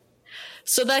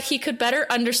 So that he could better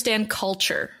understand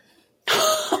culture.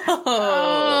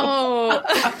 Oh.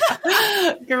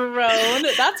 Grown.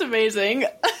 That's amazing.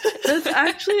 That's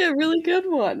actually a really good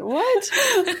one. What?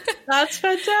 That's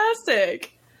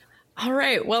fantastic. All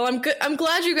right. Well, I'm good. I'm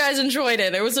glad you guys enjoyed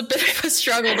it. It was a bit of a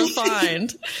struggle to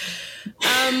find.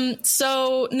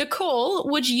 So Nicole,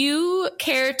 would you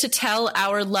care to tell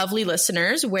our lovely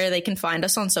listeners where they can find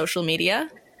us on social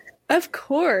media? Of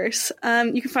course.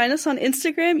 You can find us on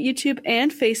Instagram, YouTube,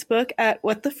 and Facebook at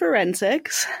What the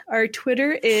Forensics. Our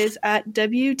Twitter is at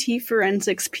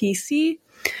WTForensicsPC.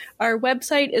 Our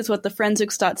website is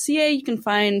whattheforensics.ca. You can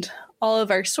find all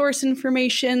of our source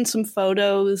information, some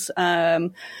photos,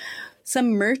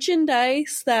 some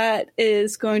merchandise that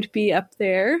is going to be up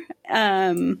there.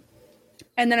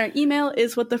 And then our email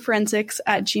is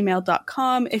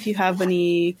whattheforensics@gmail.com. If you have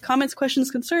any comments, questions,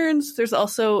 concerns, there's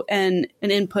also an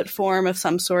input form of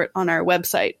some sort on our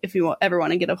website if you ever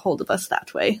want to get a hold of us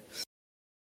that way.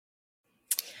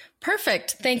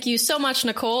 Perfect. Thank you so much,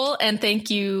 Nicole. And thank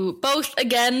you both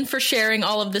again for sharing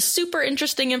all of this super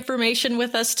interesting information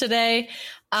with us today.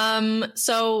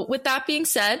 So with that being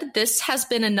said, this has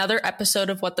been another episode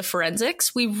of What the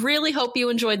Forensics. We really hope you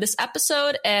enjoyed this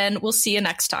episode, and we'll see you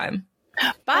next time.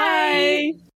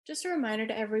 Bye. Just a reminder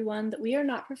to everyone that we are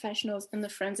not professionals in the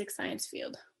forensic science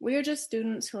field. We are just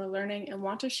students who are learning and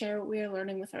want to share what we are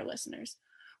learning with our listeners.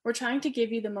 We're trying to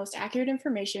give you the most accurate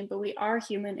information, but we are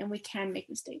human and we can make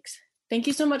mistakes. Thank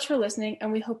you so much for listening,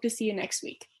 and we hope to see you next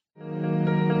week.